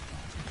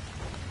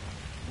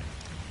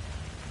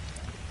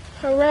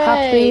 Hooray!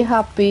 Happy,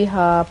 happy,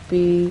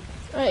 happy.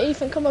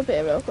 Ethan, come up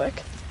here real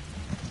quick.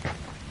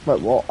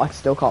 Wait, what? I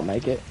still can't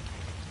make it.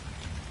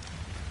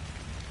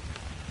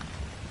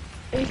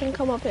 Ethan,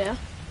 come up here.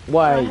 I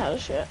Wait, had a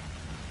shit.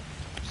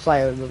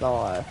 say that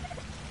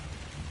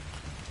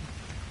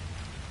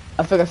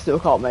I think I still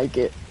can't make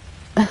it.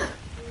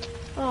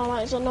 Oh,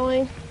 that is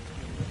annoying.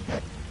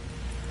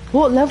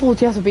 What level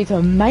do you have to be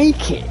to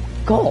make it?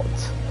 God.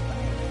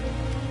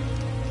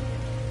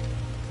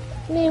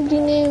 Nobody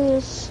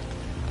knows.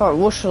 Alright,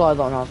 what should I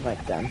learn how to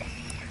make then?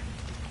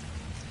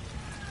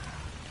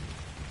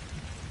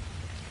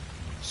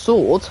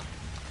 Sword?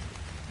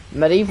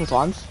 Medieval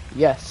times?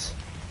 Yes.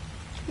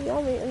 Yeah,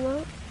 I'm eating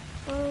that.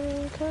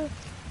 Okay.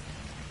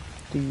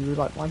 Do you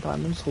like my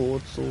diamond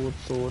sword,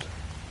 sword?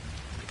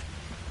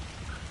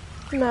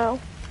 No.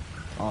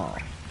 Oh.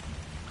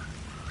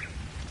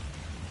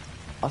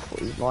 I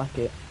thought you'd like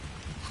it.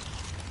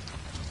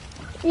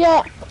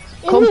 Yeah.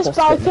 In Compost this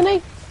bin.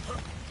 balcony.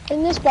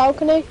 In this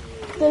balcony,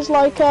 there's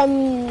like I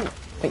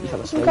think you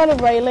fell some asleep. kind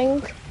of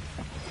railing.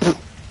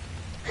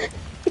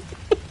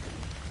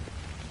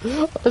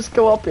 Let's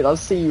go up and I'll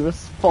see you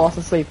fast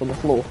asleep on the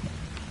floor.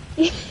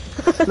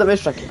 Let me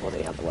strike your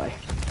body out of the way.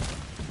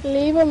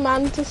 Leave a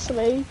man to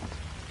sleep.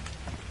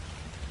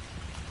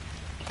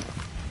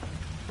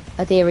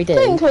 A dearie do.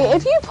 Technically,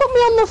 if you put me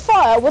on the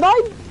fire, would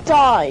I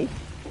die?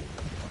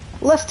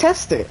 Let's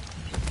test it.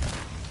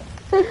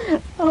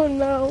 Oh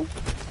no.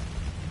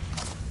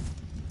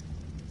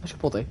 Where's your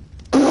body?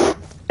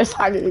 It's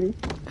hanging.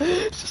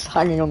 It's just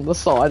hanging on the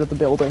side of the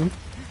building.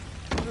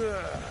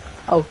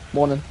 Oh,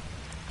 morning.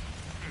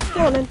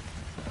 Morning.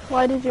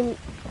 Why did you...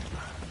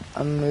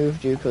 I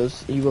moved you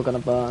because you were gonna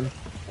burn.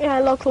 Yeah,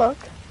 look. Of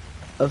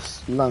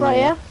Right lonely.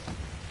 here.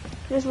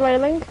 This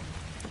railing.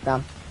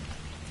 Damn.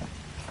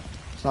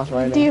 It's not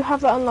raining. Do you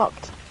have that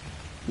unlocked?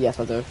 Yes,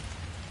 I do.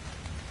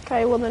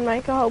 Okay, well then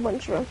make a whole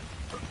bunch of them.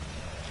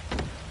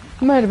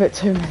 I made a bit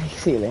too many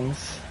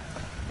ceilings.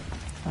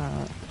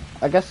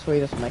 I guess we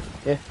just make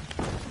it here.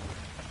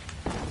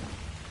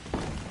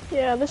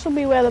 Yeah, this will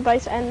be where the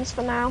base ends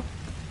for now.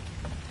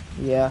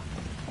 Yeah.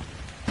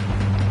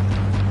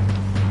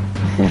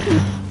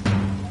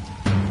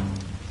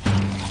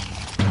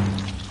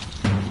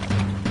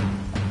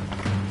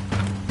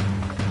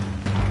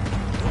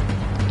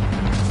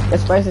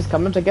 This base is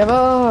coming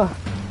together.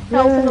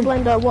 Elf in the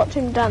blender, watch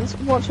him dance,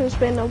 watch him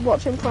spin, and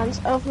watch him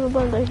prance. Elf in the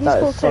blender, he's That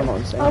is called so Tim. not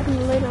insane. Open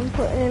the lid and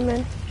put him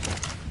in.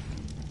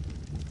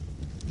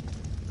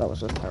 That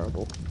was just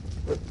terrible.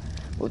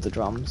 With the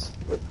drums.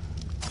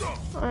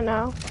 I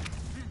know.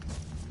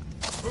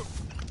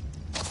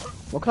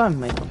 What can I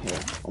make on here?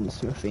 On the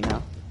smithy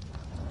now?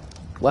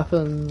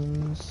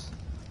 Weapons.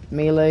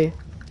 Melee.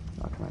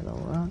 I can make that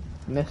all right.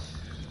 Miss.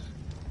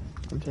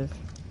 Primitive.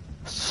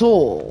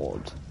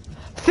 Sword.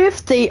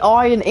 50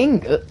 iron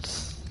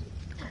ingots.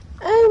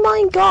 Oh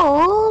my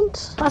god!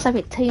 That's a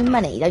bit too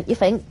many, don't you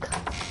think?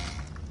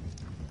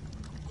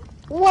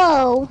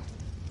 Whoa!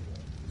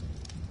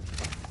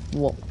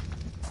 What?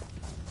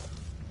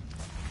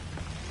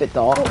 Bit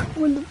dark.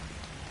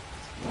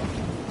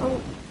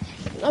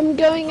 I'm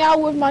going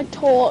out with my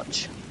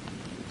torch.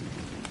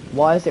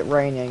 Why is it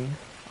raining?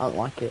 I don't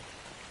like it.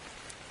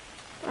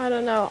 I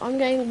don't know. I'm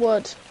getting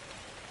wood.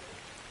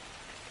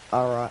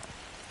 Alright.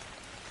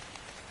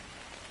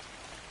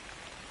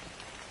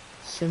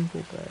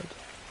 Simple bed.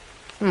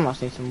 I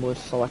just need some wood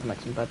so I can make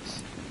some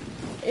beds.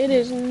 It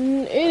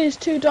is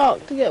too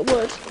dark to get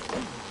wood.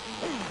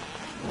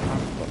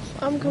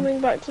 I'm coming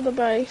back to the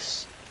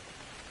base.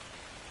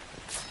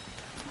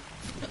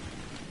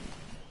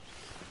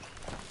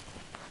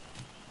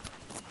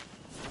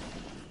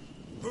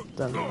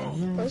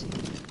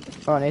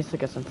 Oh, I need to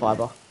get some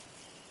fibre.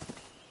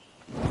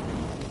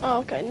 Oh,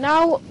 okay,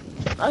 now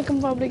I can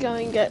probably go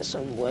and get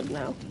some wood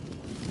now.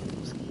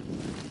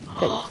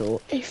 Get your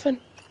torch. Ethan.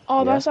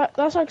 Oh, Yeah.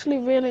 that's actually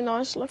really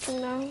nice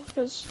looking now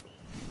because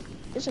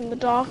it's in the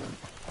dark.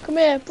 Come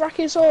here,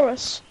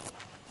 Brachiosaurus.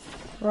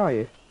 Where are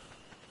you?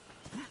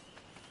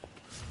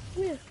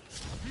 Come here.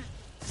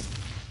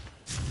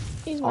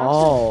 He's massive.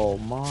 Oh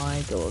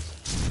my god.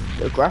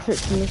 The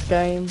graphics in this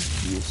game,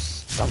 you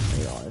stump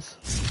me guys.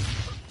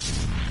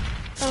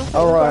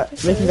 Alright,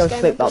 we can go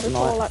sleep that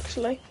night.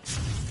 Actually.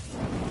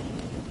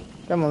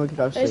 Come on, we can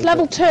go sleep. It's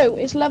level 2.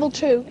 It's level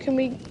 2. Can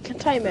we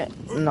tame it?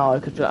 No,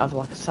 it could have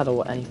like a saddle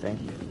or anything.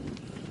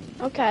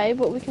 Okay,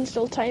 but we can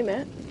still tame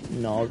it.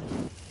 No.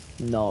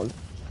 No.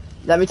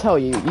 Let me tell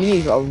you, you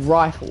need a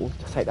rifle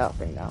to take that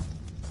thing down.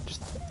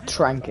 Just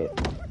trank it.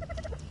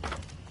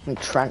 And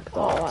trank that.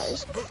 Oh, that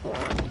is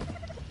crap.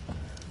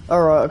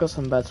 Alright, I got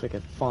some beds so we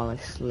can finally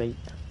sleep.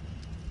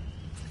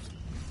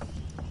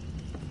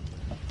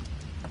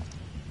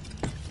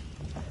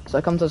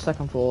 So come to the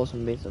second floor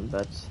and meet some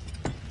beds.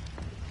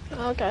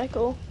 Okay,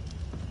 cool.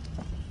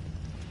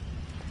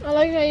 I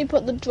like how you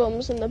put the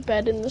drums and the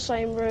bed in the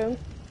same room.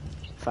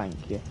 Thank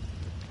you.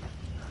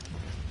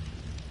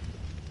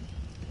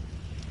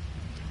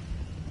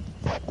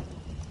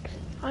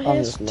 I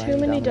hear just too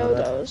laying many down my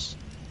bed. dodos.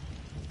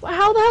 Well,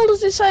 how the hell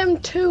does it say I'm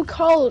too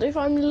cold if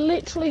I'm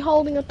literally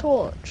holding a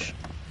torch?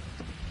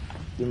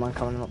 Do you mind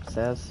coming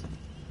upstairs?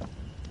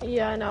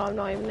 Yeah, I know, I'm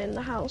not even in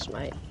the house,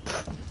 mate.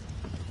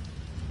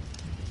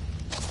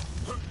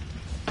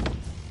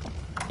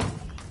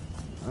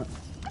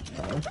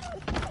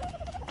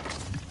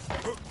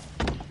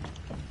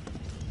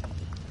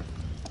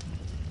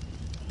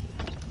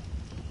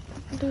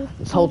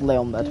 Let's hold Lay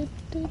on bed.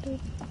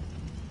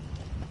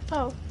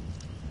 Oh.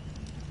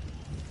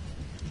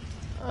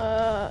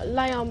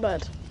 Lay on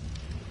bed.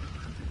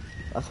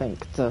 I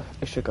think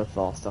it should go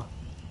faster.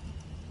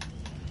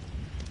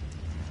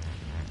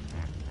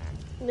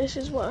 This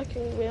is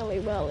working really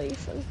well,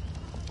 Ethan.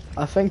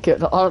 I think I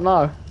don't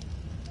know.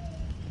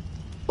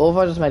 Or if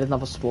I just made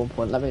another spawn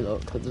point, let me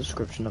look at the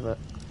description of it.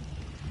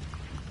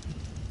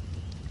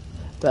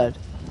 Bed.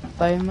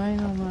 They may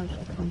not match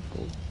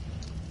comfortable.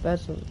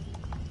 Beds are...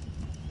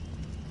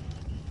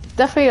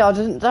 Definitely,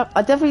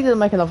 I definitely didn't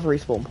make another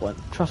respawn point.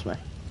 Trust me.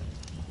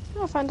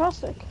 Oh,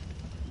 fantastic.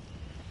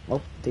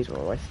 Oh, these were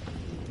a waste.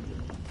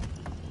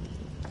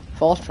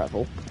 Fast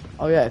travel.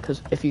 Oh yeah,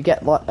 because if you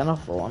get like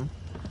another one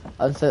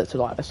and send it to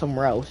like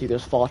somewhere else, you can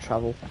just fast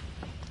travel.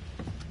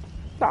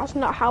 That's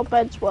not how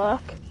beds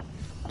work.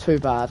 Too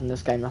bad in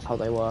this game. That's how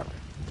they work.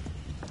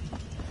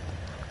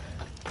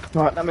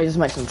 Right, let me just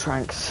make some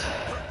tranks.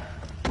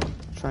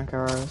 Trank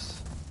arrows.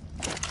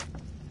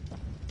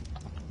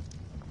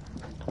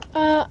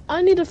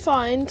 I need to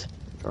find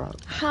Right.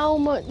 how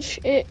much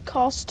it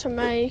costs to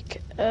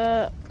make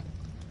what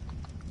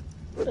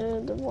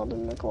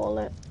do they call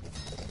it?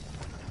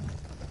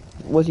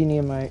 What do you need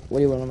to make? What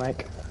do you want to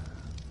make?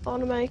 I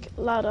want to make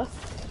ladder.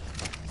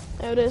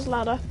 There it is,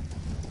 ladder.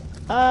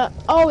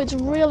 Oh, it's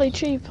really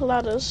cheap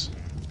ladders.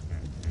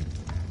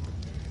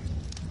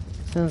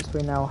 Since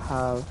we now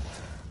have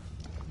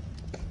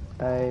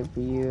a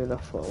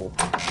beautiful.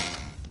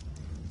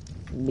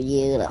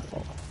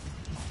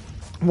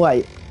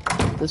 Wait,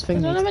 this thing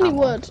I don't needs have any ammo.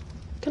 wood.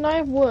 Can I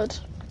have wood?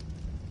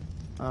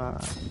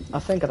 I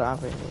think I don't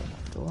have any wood.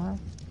 Do I?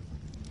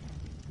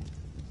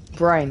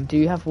 Brain, do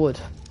you have wood?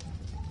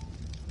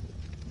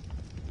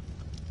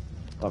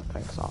 Don't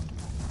think so.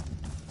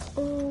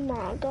 Oh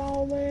my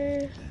god,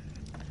 man.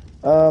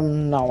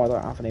 No, I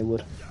don't have any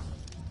wood.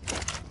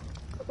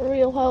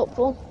 Real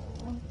helpful.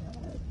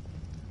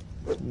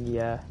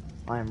 Yeah,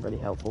 I am really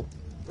helpful.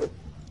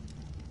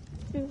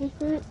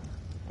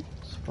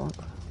 Spark.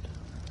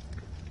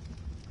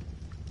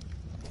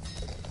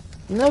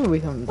 Maybe we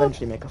can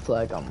eventually make a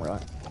flare gun,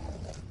 right?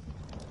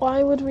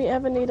 Why would we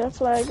ever need a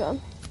flare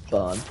gun?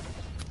 Burn.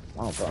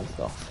 I don't burn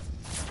stuff.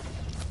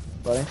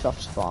 Burning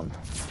stuff's fun.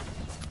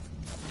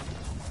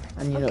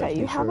 And you know Okay, it's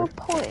you have a true.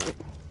 point.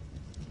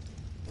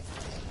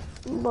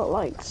 But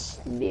like,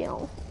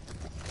 still.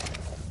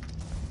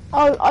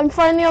 Oh, I'm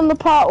finally on the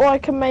part where I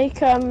can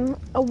make a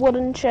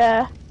wooden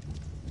chair.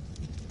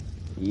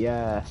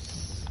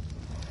 Yes.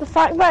 The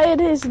fact that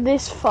it is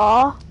this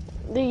far,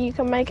 that you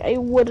can make a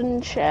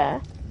wooden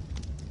chair.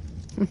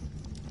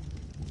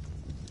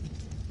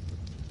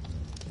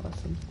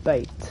 That's some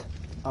bait.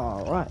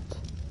 Alright.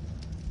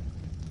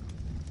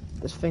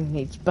 This thing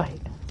needs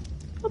bait.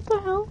 What the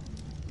hell?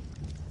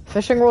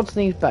 Fishing rods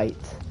need bait.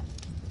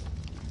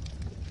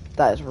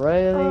 That is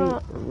really,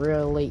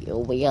 really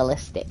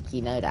realistic,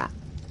 you know that.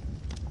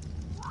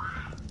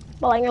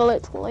 Like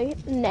literally,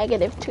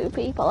 negative 2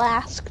 people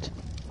asked.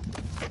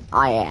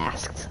 I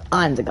asked.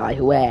 I'm the guy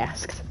who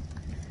asked.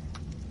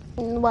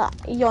 Well,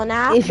 you're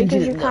not If you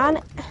because you didn't know,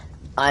 can't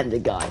I'm the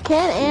guy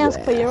can't who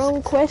ask for your own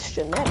asked.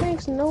 question. That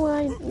makes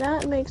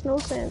no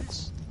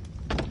sense.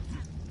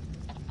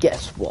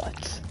 Guess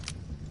what?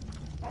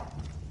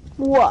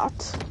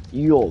 What?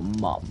 Your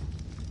mum.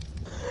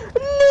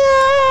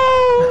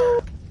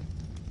 No!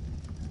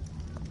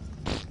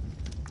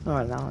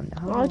 Oh no.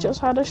 I just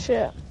had a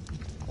shit.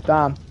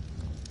 Damn.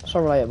 So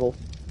relatable.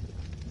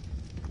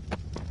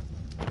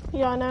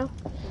 Yeah, I know.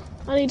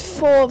 I need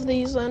 4 of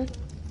these then.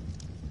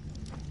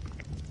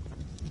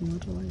 What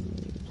do I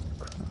need?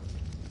 Crap.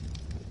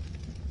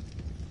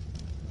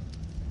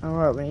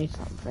 Alright, we need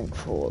something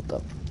for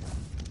the...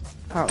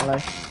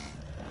 Apparently.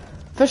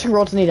 Fishing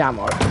rods need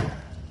ammo.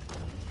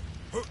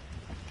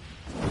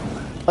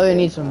 Oh, you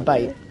need some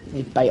bait. You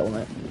need bait on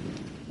it.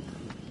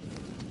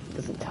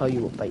 Doesn't tell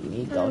you what bait you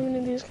need How though. many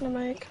of these can I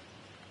make?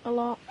 A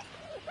lot.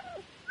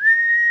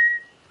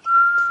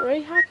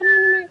 3? How can I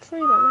only make 3?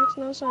 That makes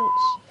no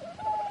sense.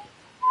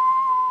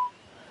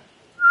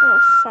 Oh,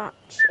 fat.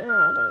 Oh,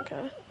 I don't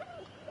care.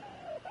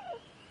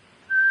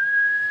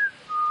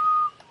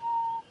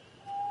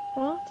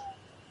 What?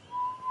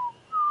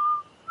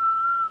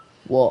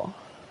 What?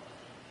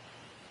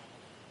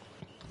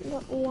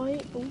 Why?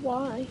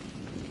 Why?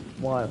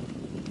 Why?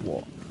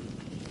 What?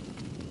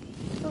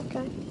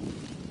 Okay.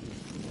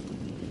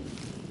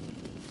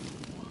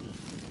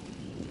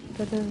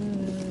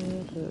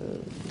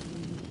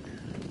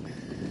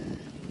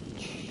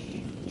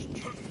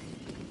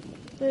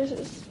 This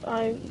is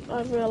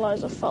I've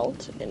realised a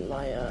fault in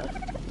my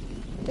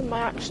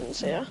actions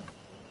here.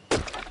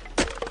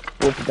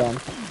 What have you done?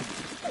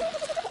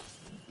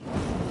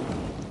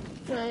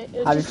 Right,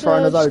 Have you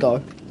thrown a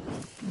dodo?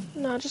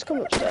 No, just come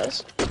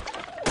upstairs.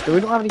 Do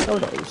we not have any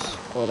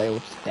dodos? Or are they all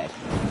just dead?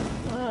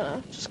 I don't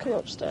know, just come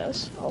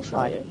upstairs. I'll show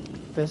I you.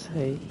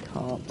 physically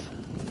can't.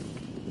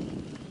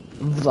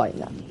 Right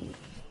now.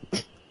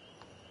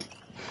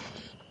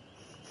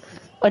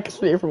 I can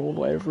see it from all the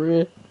way over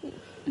here.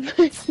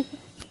 It's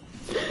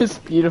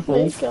No,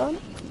 beautiful. you can't.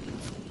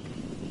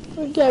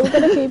 Okay, we're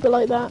gonna keep it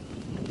like that.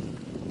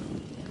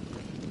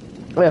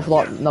 We have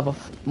like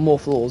more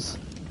floors.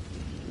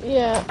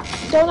 Yeah.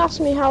 Don't ask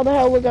me how the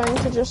hell we're going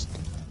to just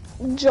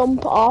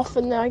jump off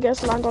and then I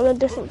guess land on a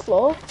different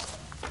floor.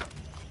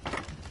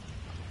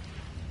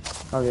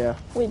 Oh yeah.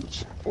 We're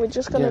just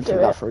You gonna didn't do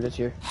think that it. through, did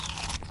you?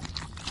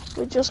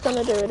 We're just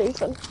gonna do it,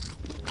 Ethan.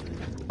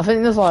 I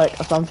think there's like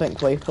something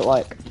where you put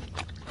like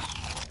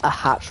a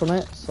hatch on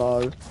it, so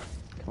you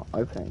can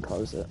open it and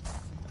close it.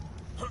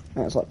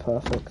 And it's like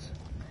perfect.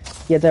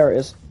 Yeah, there it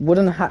is.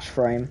 Wooden hatch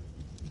frame.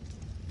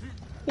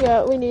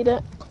 Yeah, we need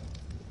it.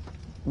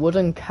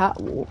 Wooden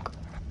catwalk.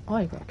 Oh,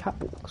 you got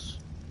catwalks.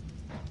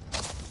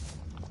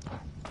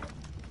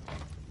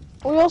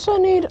 We also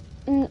need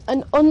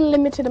an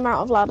unlimited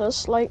amount of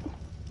ladders, like.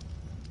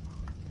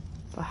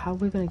 But how are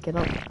we gonna get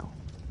up now?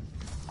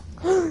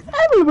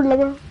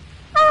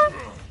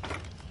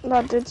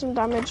 That did some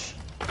damage.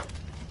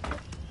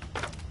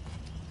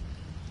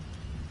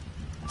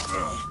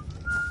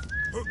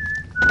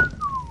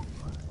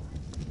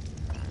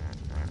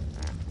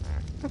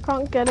 I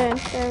can't get in.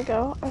 There we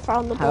go. I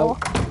found the door.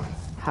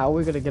 How are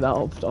we gonna get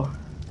up though?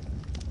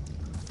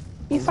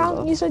 You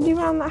said you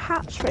found that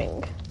hatch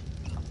thing.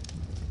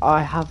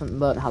 I haven't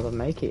learned how to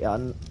make it.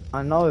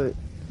 I know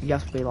you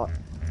have to be like,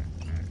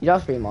 you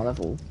have to be in my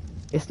level.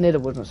 It's near the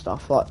wooden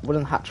stuff, like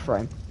wooden hatch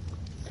frame.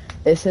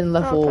 It's in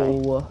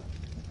level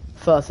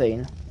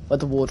 13, where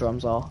the war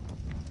drums are.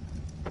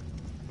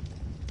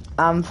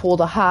 And for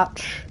the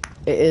hatch,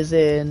 it is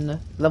in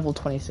level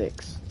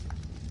 26.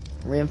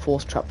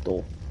 Reinforced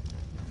trapdoor.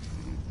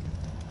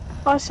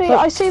 I see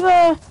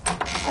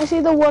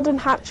the wooden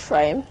hatch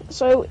frame.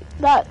 So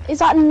is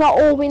that not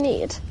all we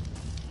need?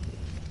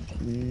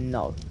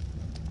 No.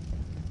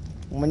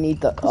 We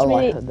need the we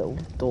like need... a little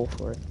door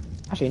for it.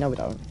 Actually, no, we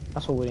don't.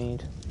 That's all we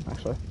need.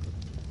 Actually,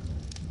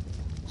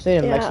 just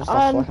need to make some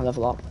stuff so I can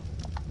level up.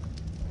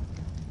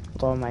 What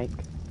do I make?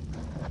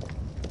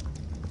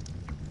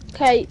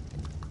 Okay.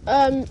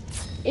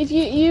 If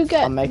you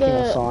get I'm making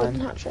a sign. wooden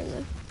hatch frame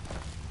then.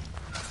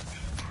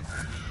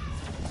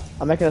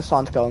 I'm making a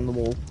sign to go on the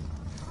wall.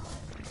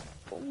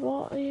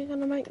 What are you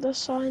gonna make the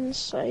sign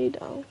say,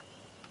 though?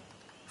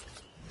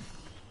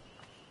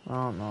 I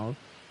don't know.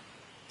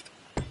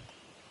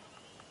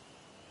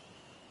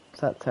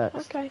 Set text.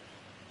 Okay.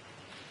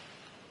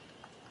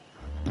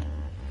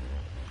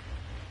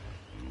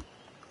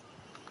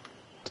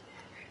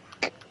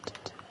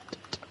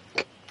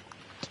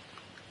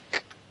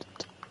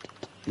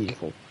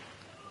 Beautiful.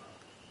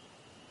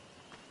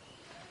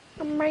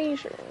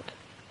 Amazing.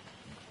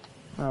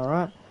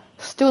 Alright.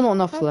 Still not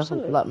enough to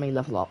Absolutely. let me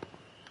level up.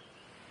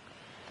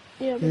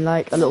 Yeah, but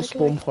Like a little we can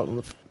spawn make,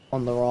 point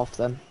on the raft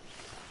then.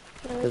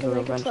 we Because can we're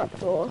make a eventually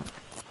trapdoor.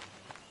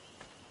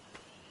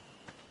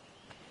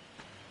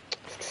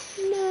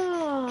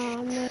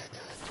 No.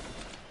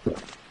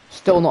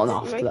 Still not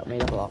enough to Right. let me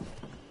level up.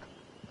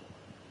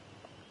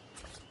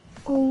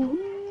 Oh.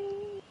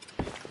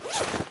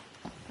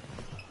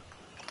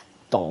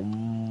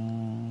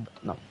 Dom.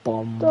 No,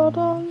 bomb.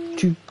 Da-dum.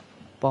 Choo.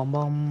 Bomb,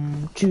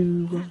 bomb,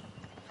 choo.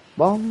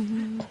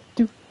 Bomb,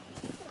 choo.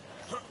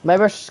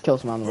 Maybe I should just kill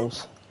some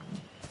animals.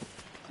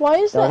 Why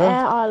is the Dodo?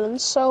 air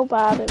island so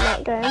bad in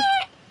that game?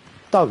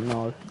 Don't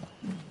know.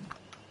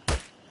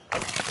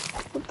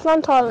 The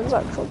plant island's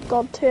actual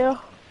god tier.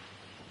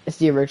 It's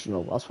the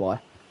original, that's why.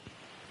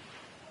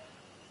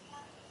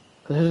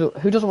 Because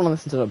who doesn't want to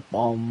listen to the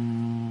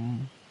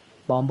bomb?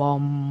 Bomb,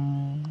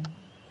 bomb.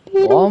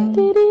 Bomb.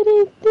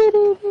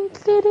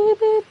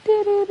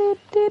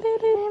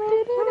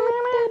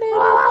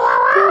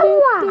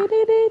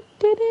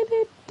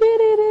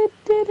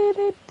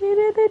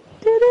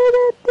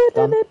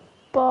 Done.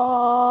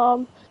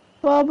 Bomb,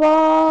 ba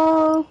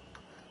bomb,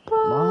 Bomb.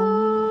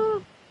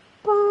 bomb,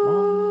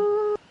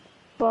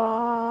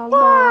 Bomb. bomb.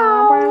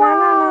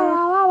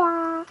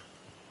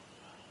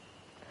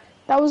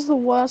 That was the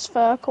worst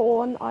fur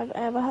corn I've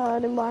ever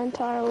heard in my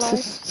entire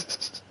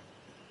life.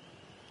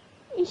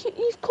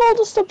 You've called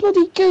us the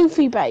bloody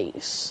Goofy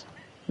base.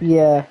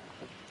 Yeah.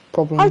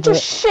 Problem I with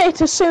just it.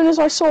 shit as soon as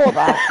I saw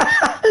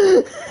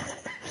that.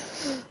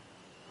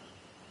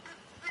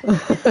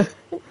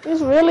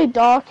 It's really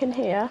dark in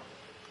here.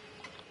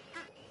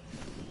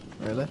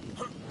 Really?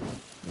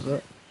 Is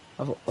it?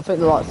 I think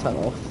the lights turned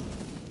off.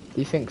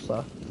 Do you think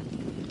so?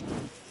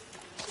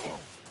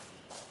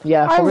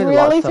 Yeah, I probably the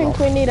really lights turned think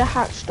off. we need a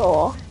hatch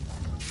door.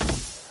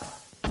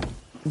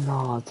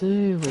 Nah,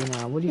 do we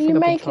now? What do you Are think you I've been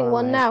making trying to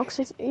one make? now?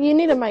 Because you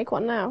need to make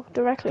one now,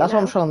 directly That's now.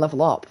 what I'm trying to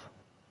level up.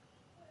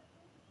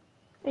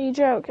 Are you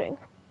joking?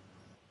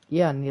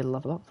 Yeah, I need to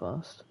level up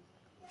first.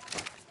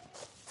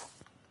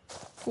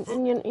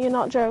 You're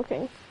not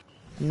joking.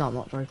 No, I'm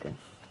not joking.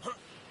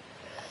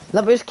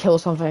 Let me just kill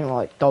something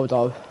like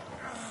Dodo.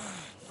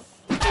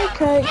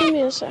 Okay, give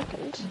me a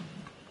second.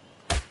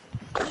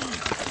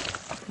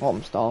 Oh,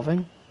 I'm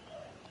starving.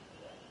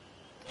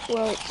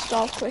 Well,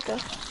 starve quicker.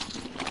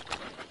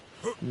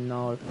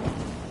 No.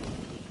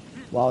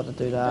 Why would I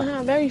do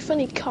that? Very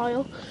funny,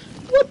 Kyle.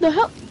 What the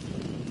hell?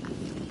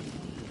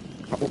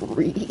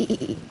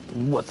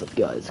 What's up,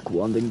 guys?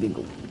 Quanding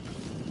Dingle.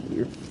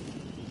 Here.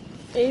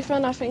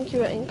 Ethan, I think you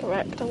were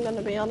incorrect, I'm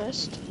gonna be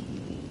honest.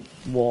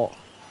 What?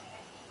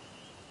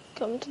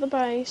 Come to the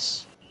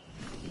base.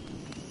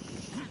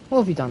 What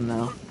have you done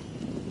now?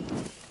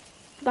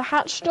 The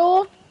hatch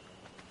door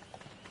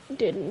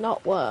did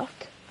not work.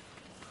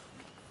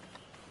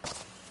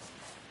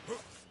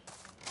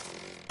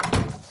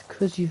 It's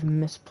because you've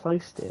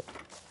misplaced it.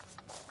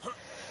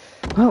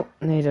 Well,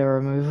 need to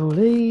remove all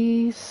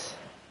these.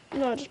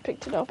 No, I just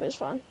picked it up, it's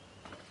fine.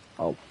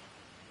 Oh.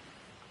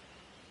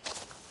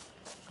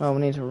 Well,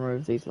 we need to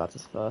remove these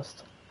ladders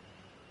first.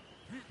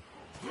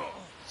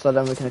 So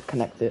then we can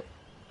connect it.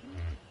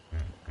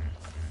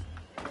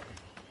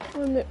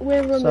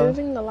 We're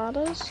removing the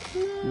ladders?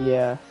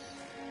 Yeah.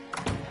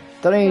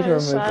 Don't need to That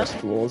is remove sad. those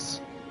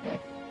floors.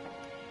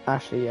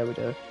 Actually, yeah, we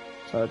do.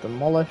 So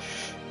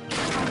demolish.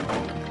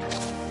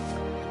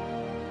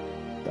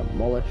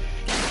 Demolish.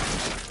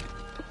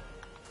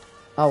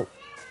 Oh,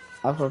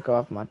 I've got to go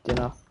have my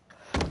dinner.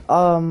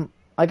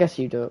 I guess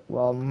you do it.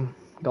 Well, I'm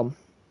gone.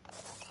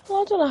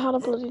 Well, I don't know how to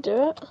bloody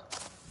do it.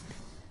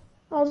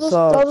 I'll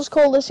So- just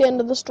call this the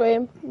end of the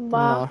stream.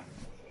 Bye.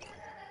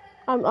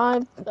 No.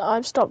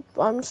 I'm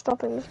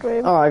stopping the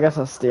stream. Oh, I guess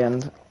that's the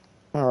end.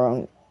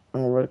 Alright,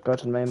 I'm gonna go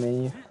to the main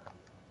menu.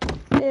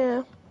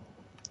 Yeah.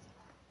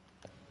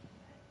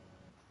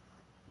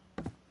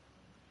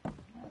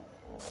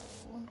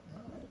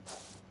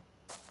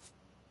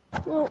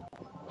 Well,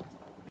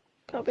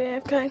 can't be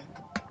AFK.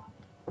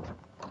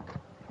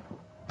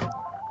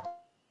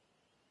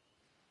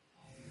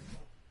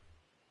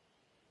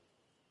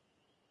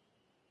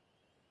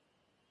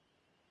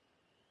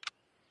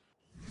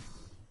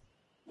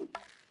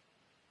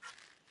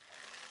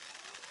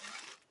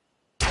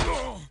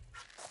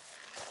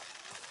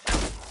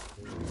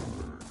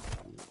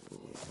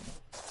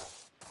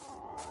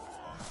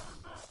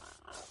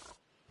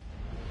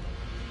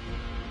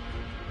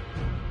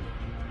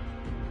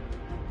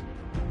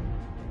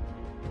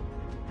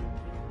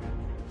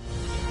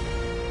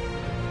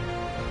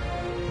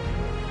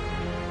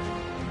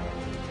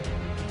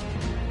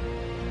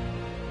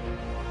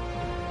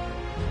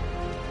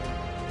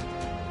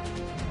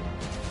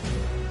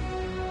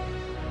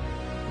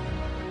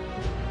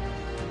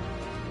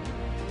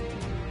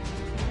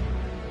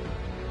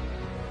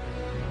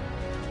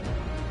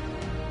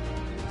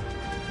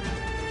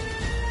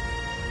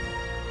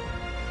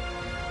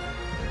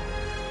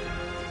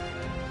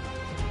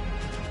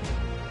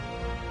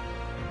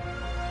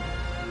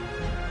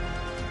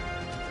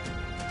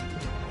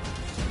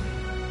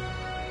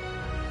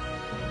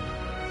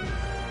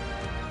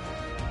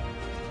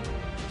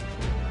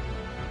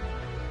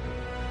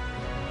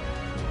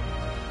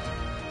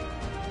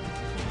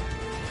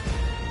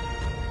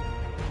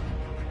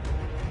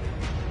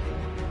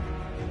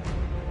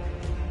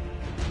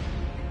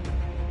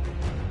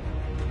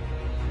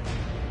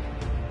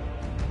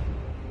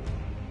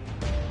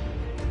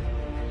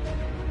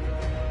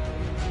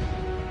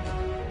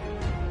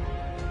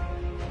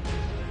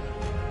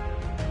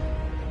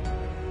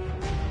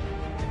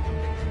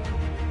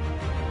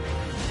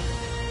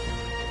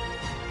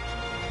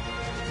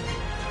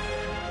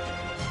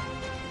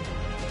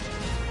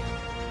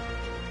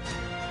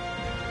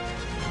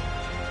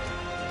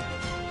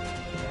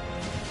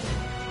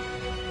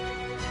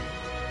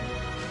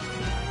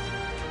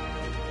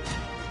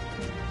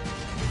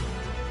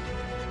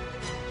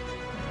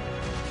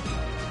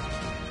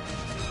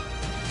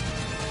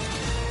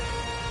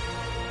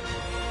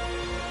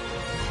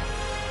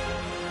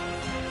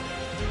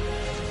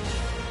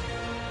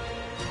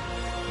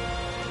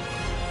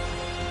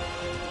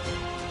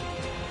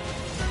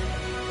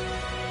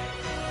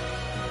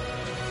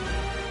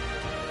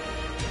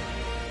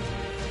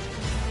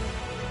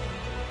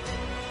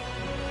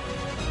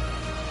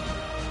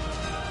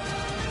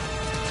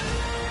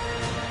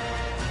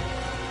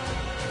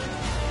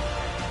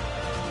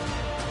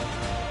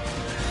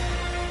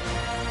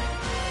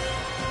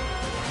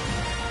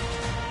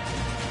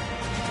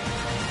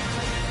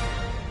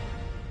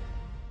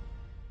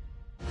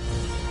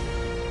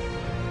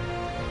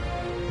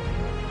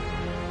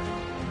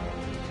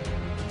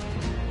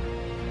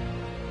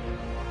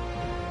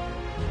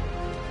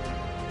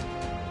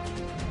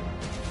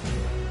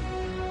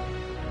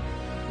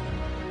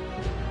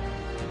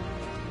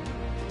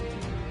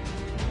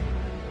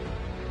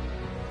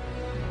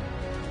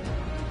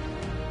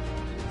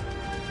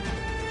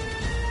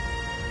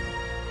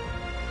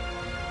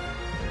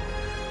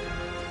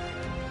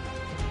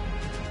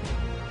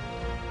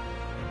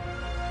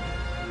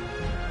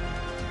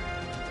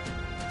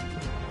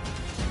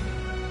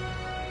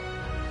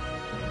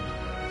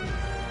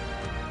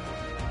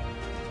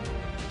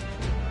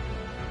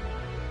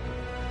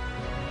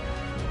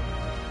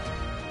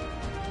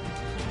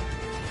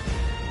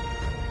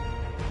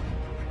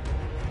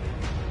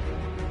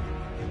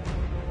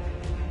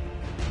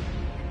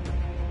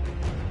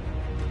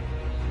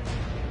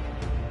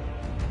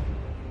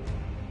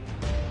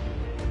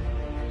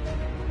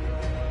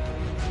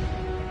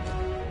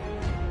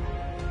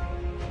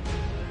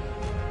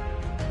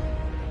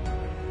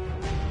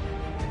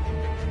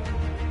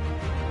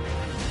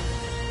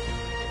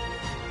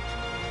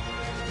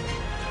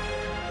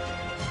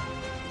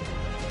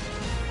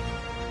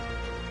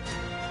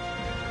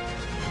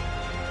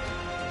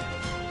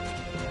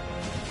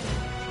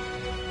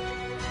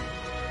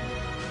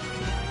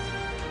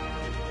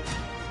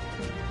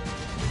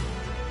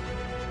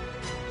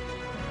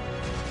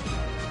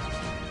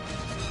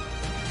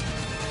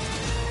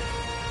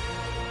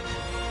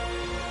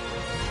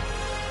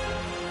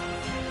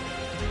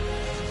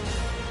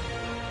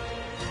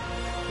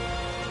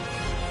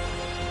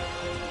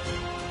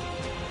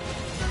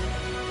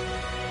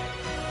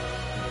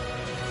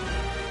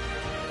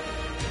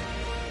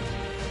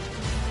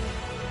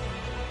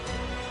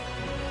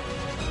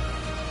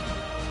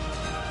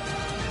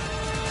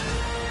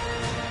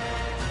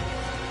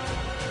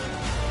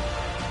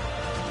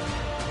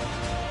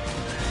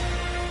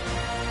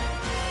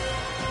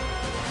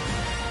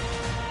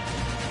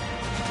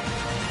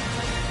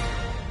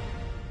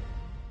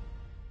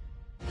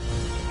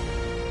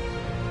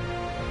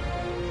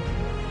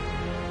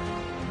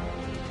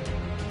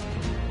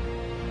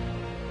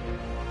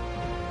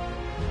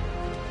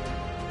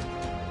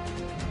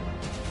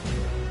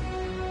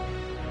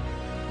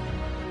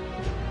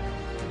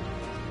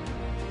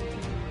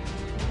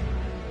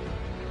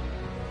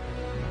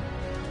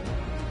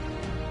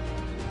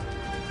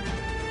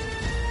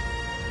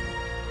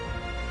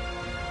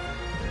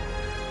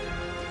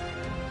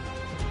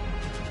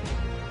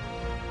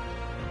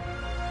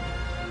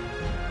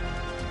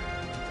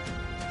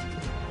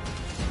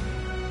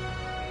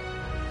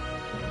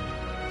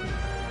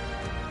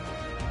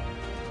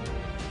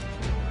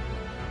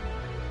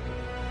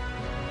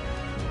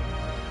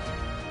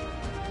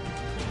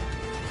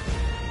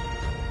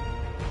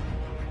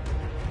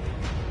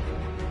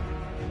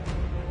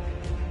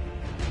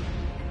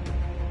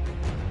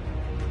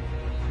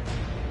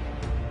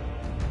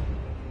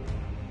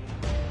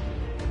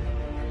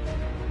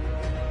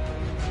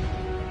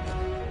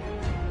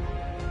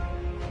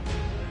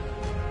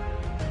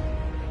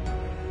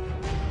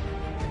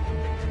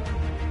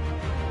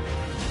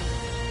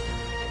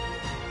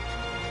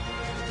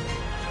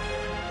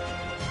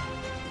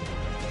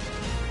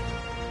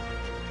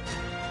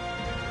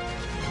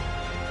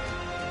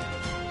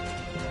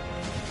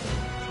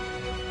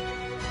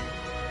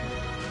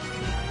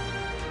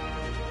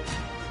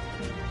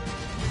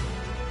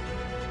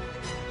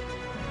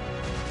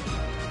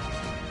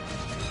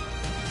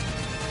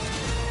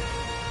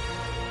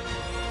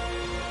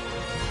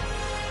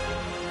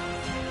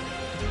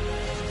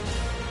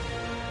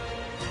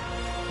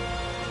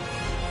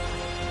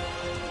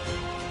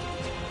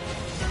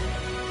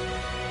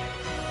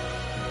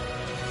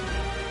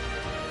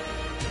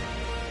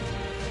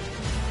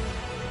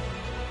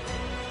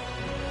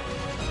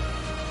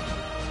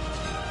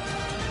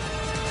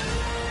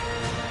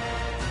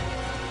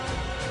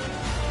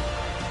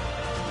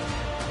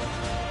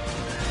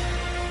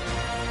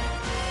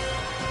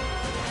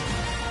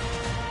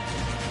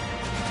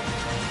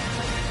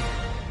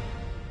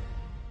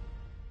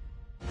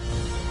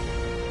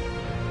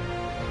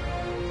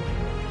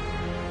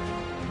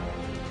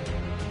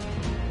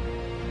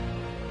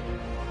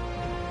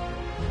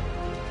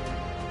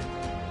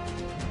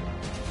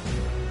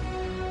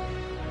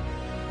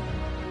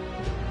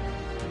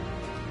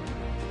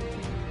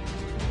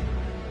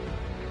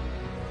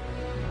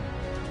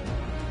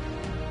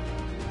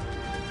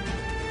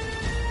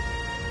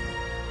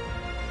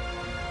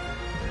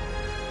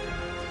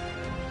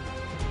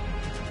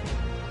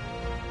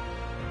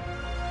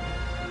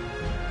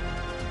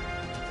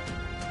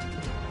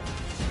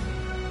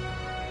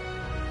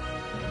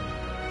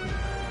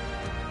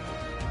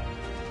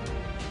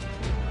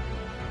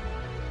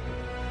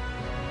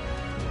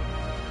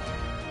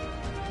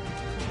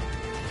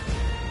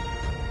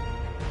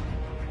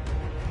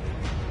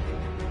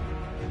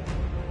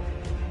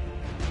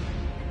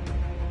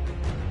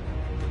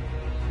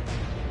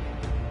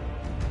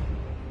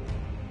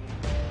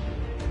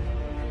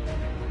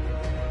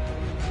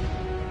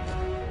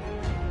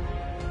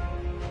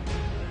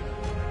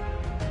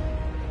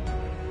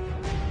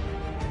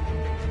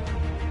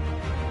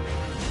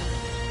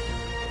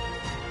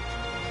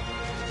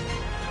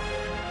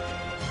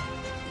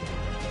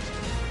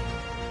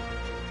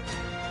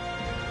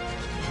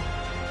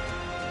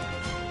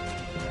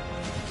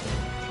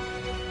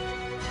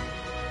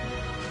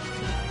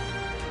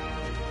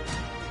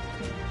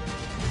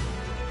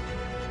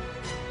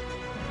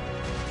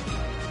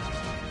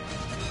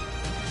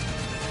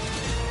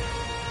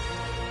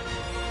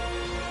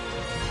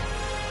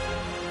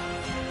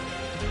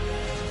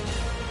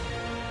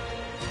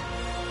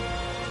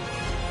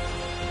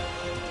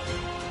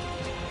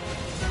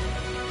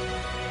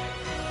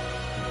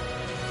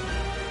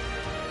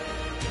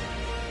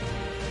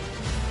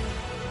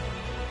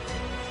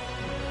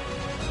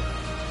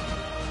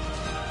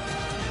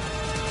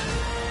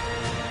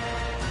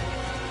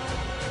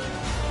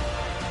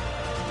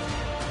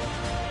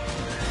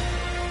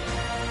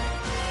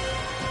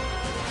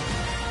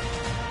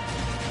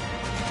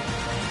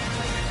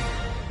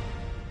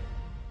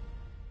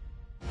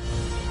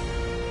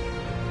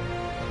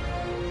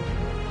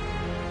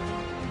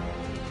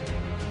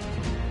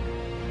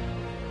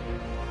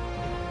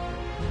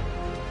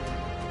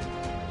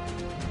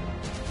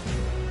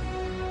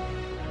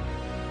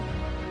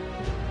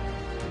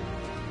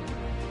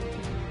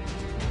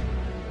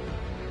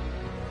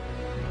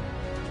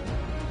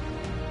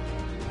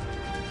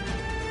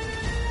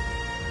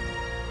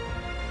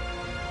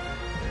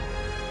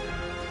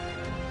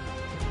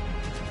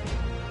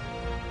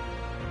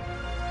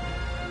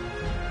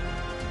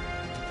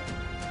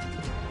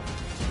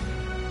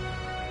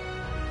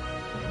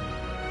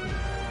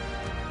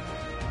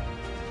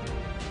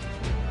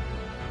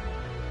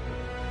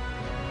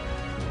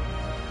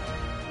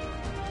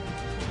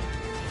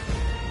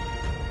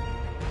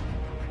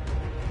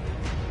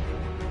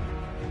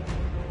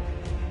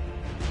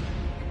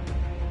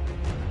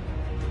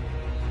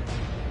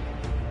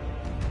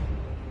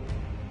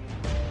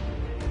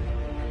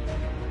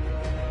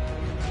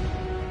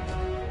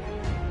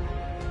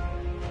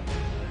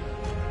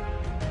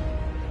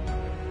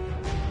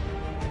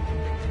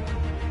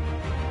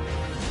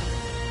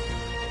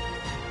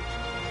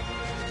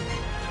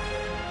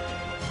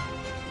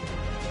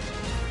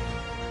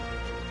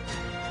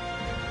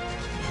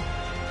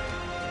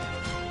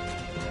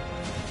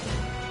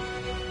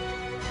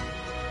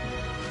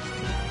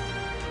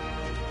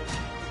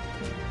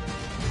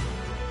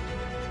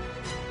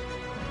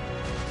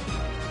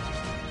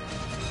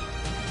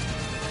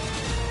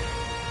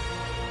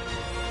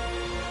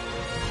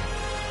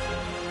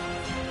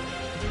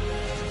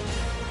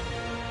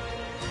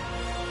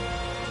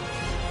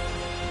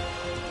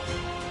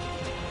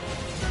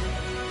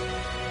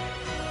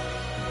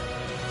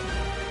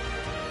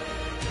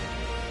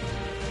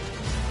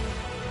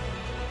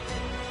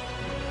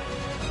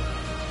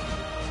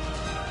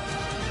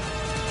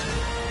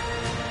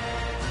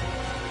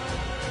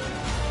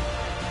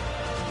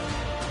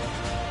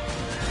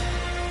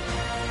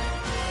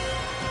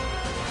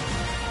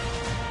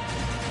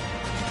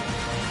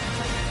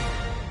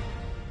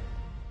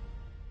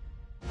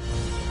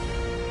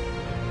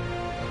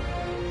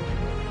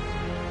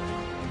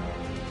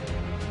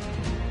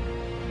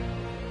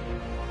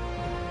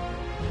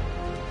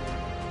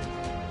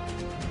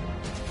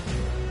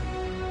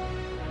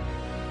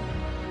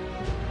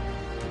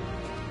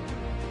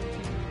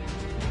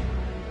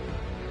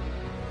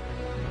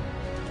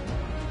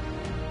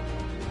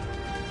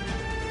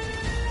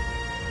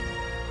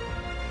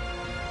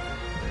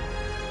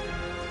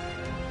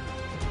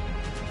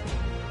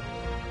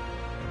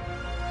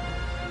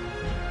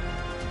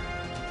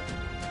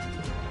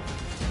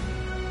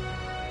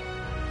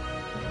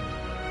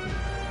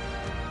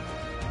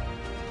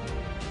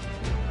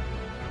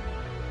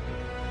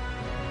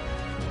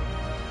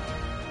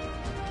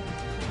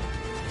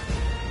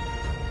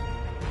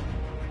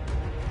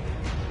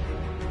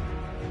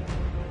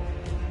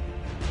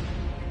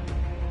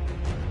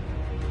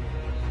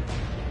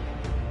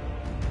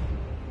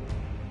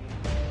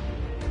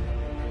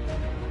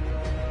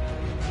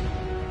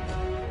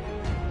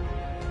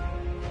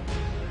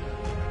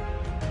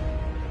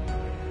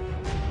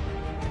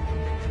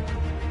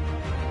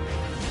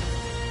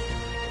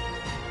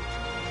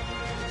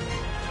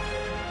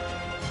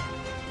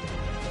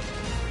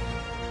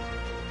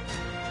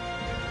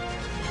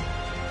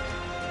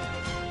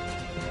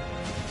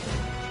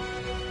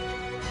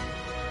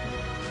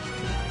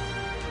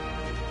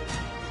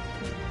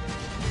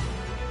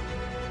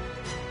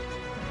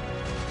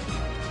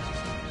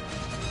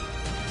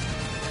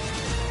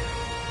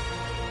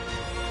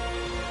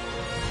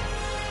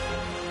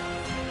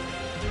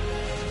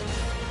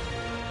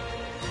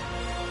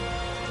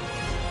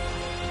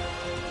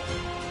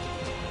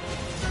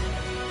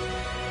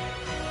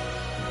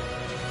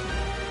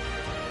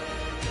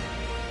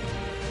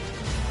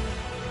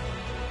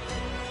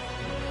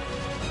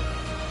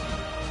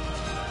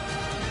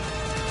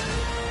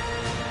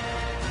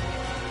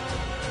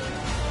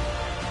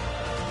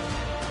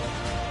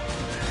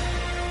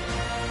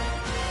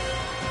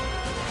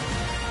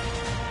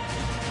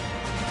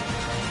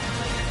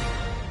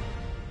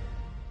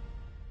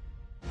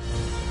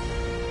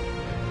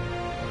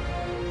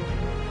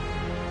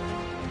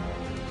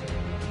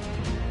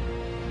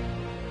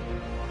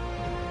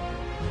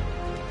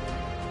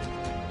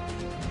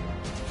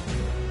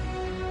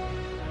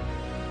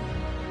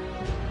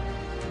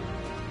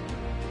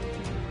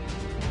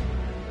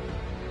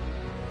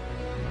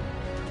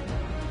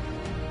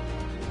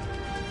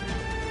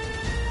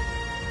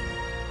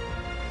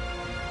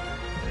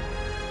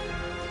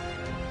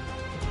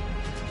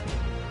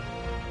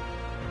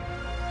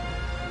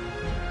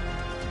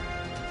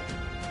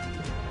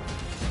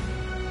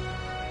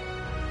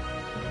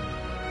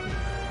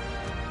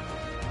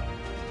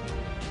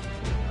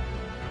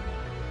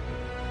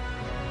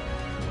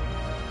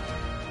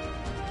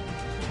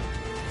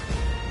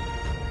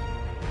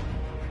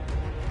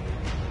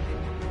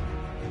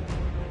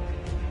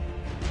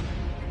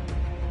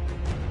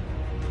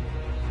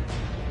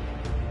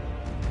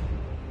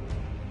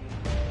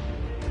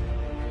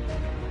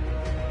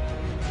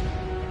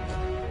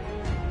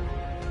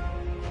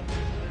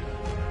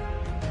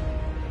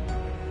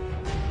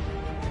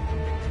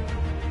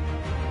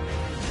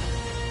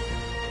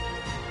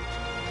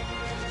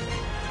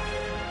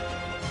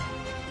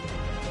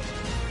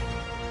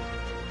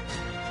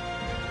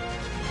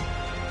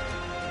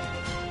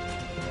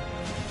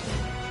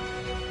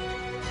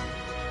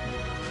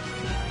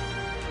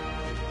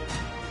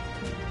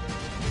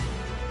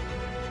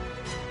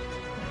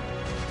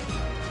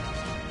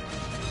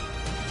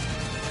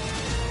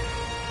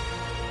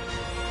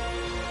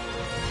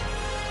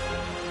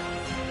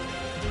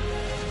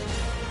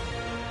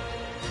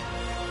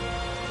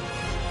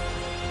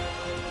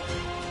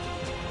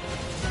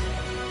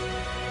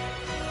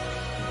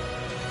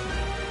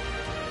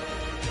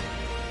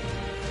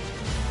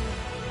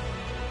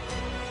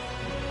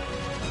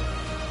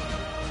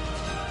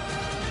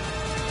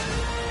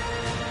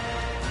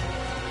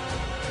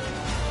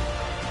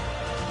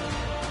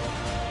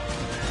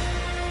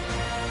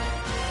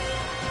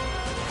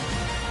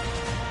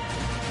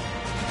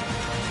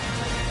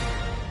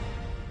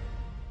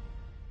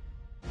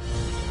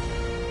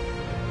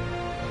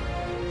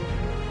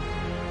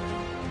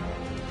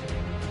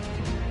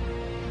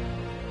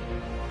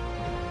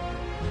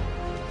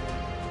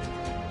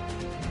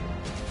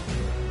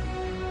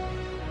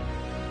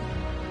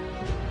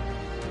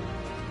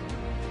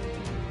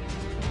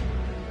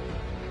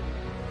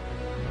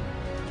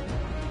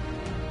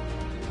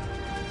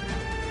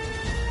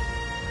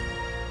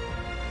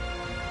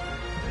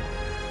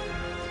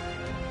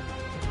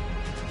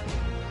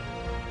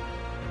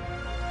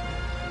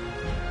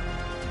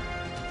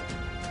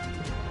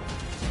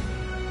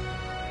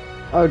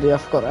 Oh dear, I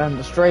forgot to end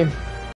the stream.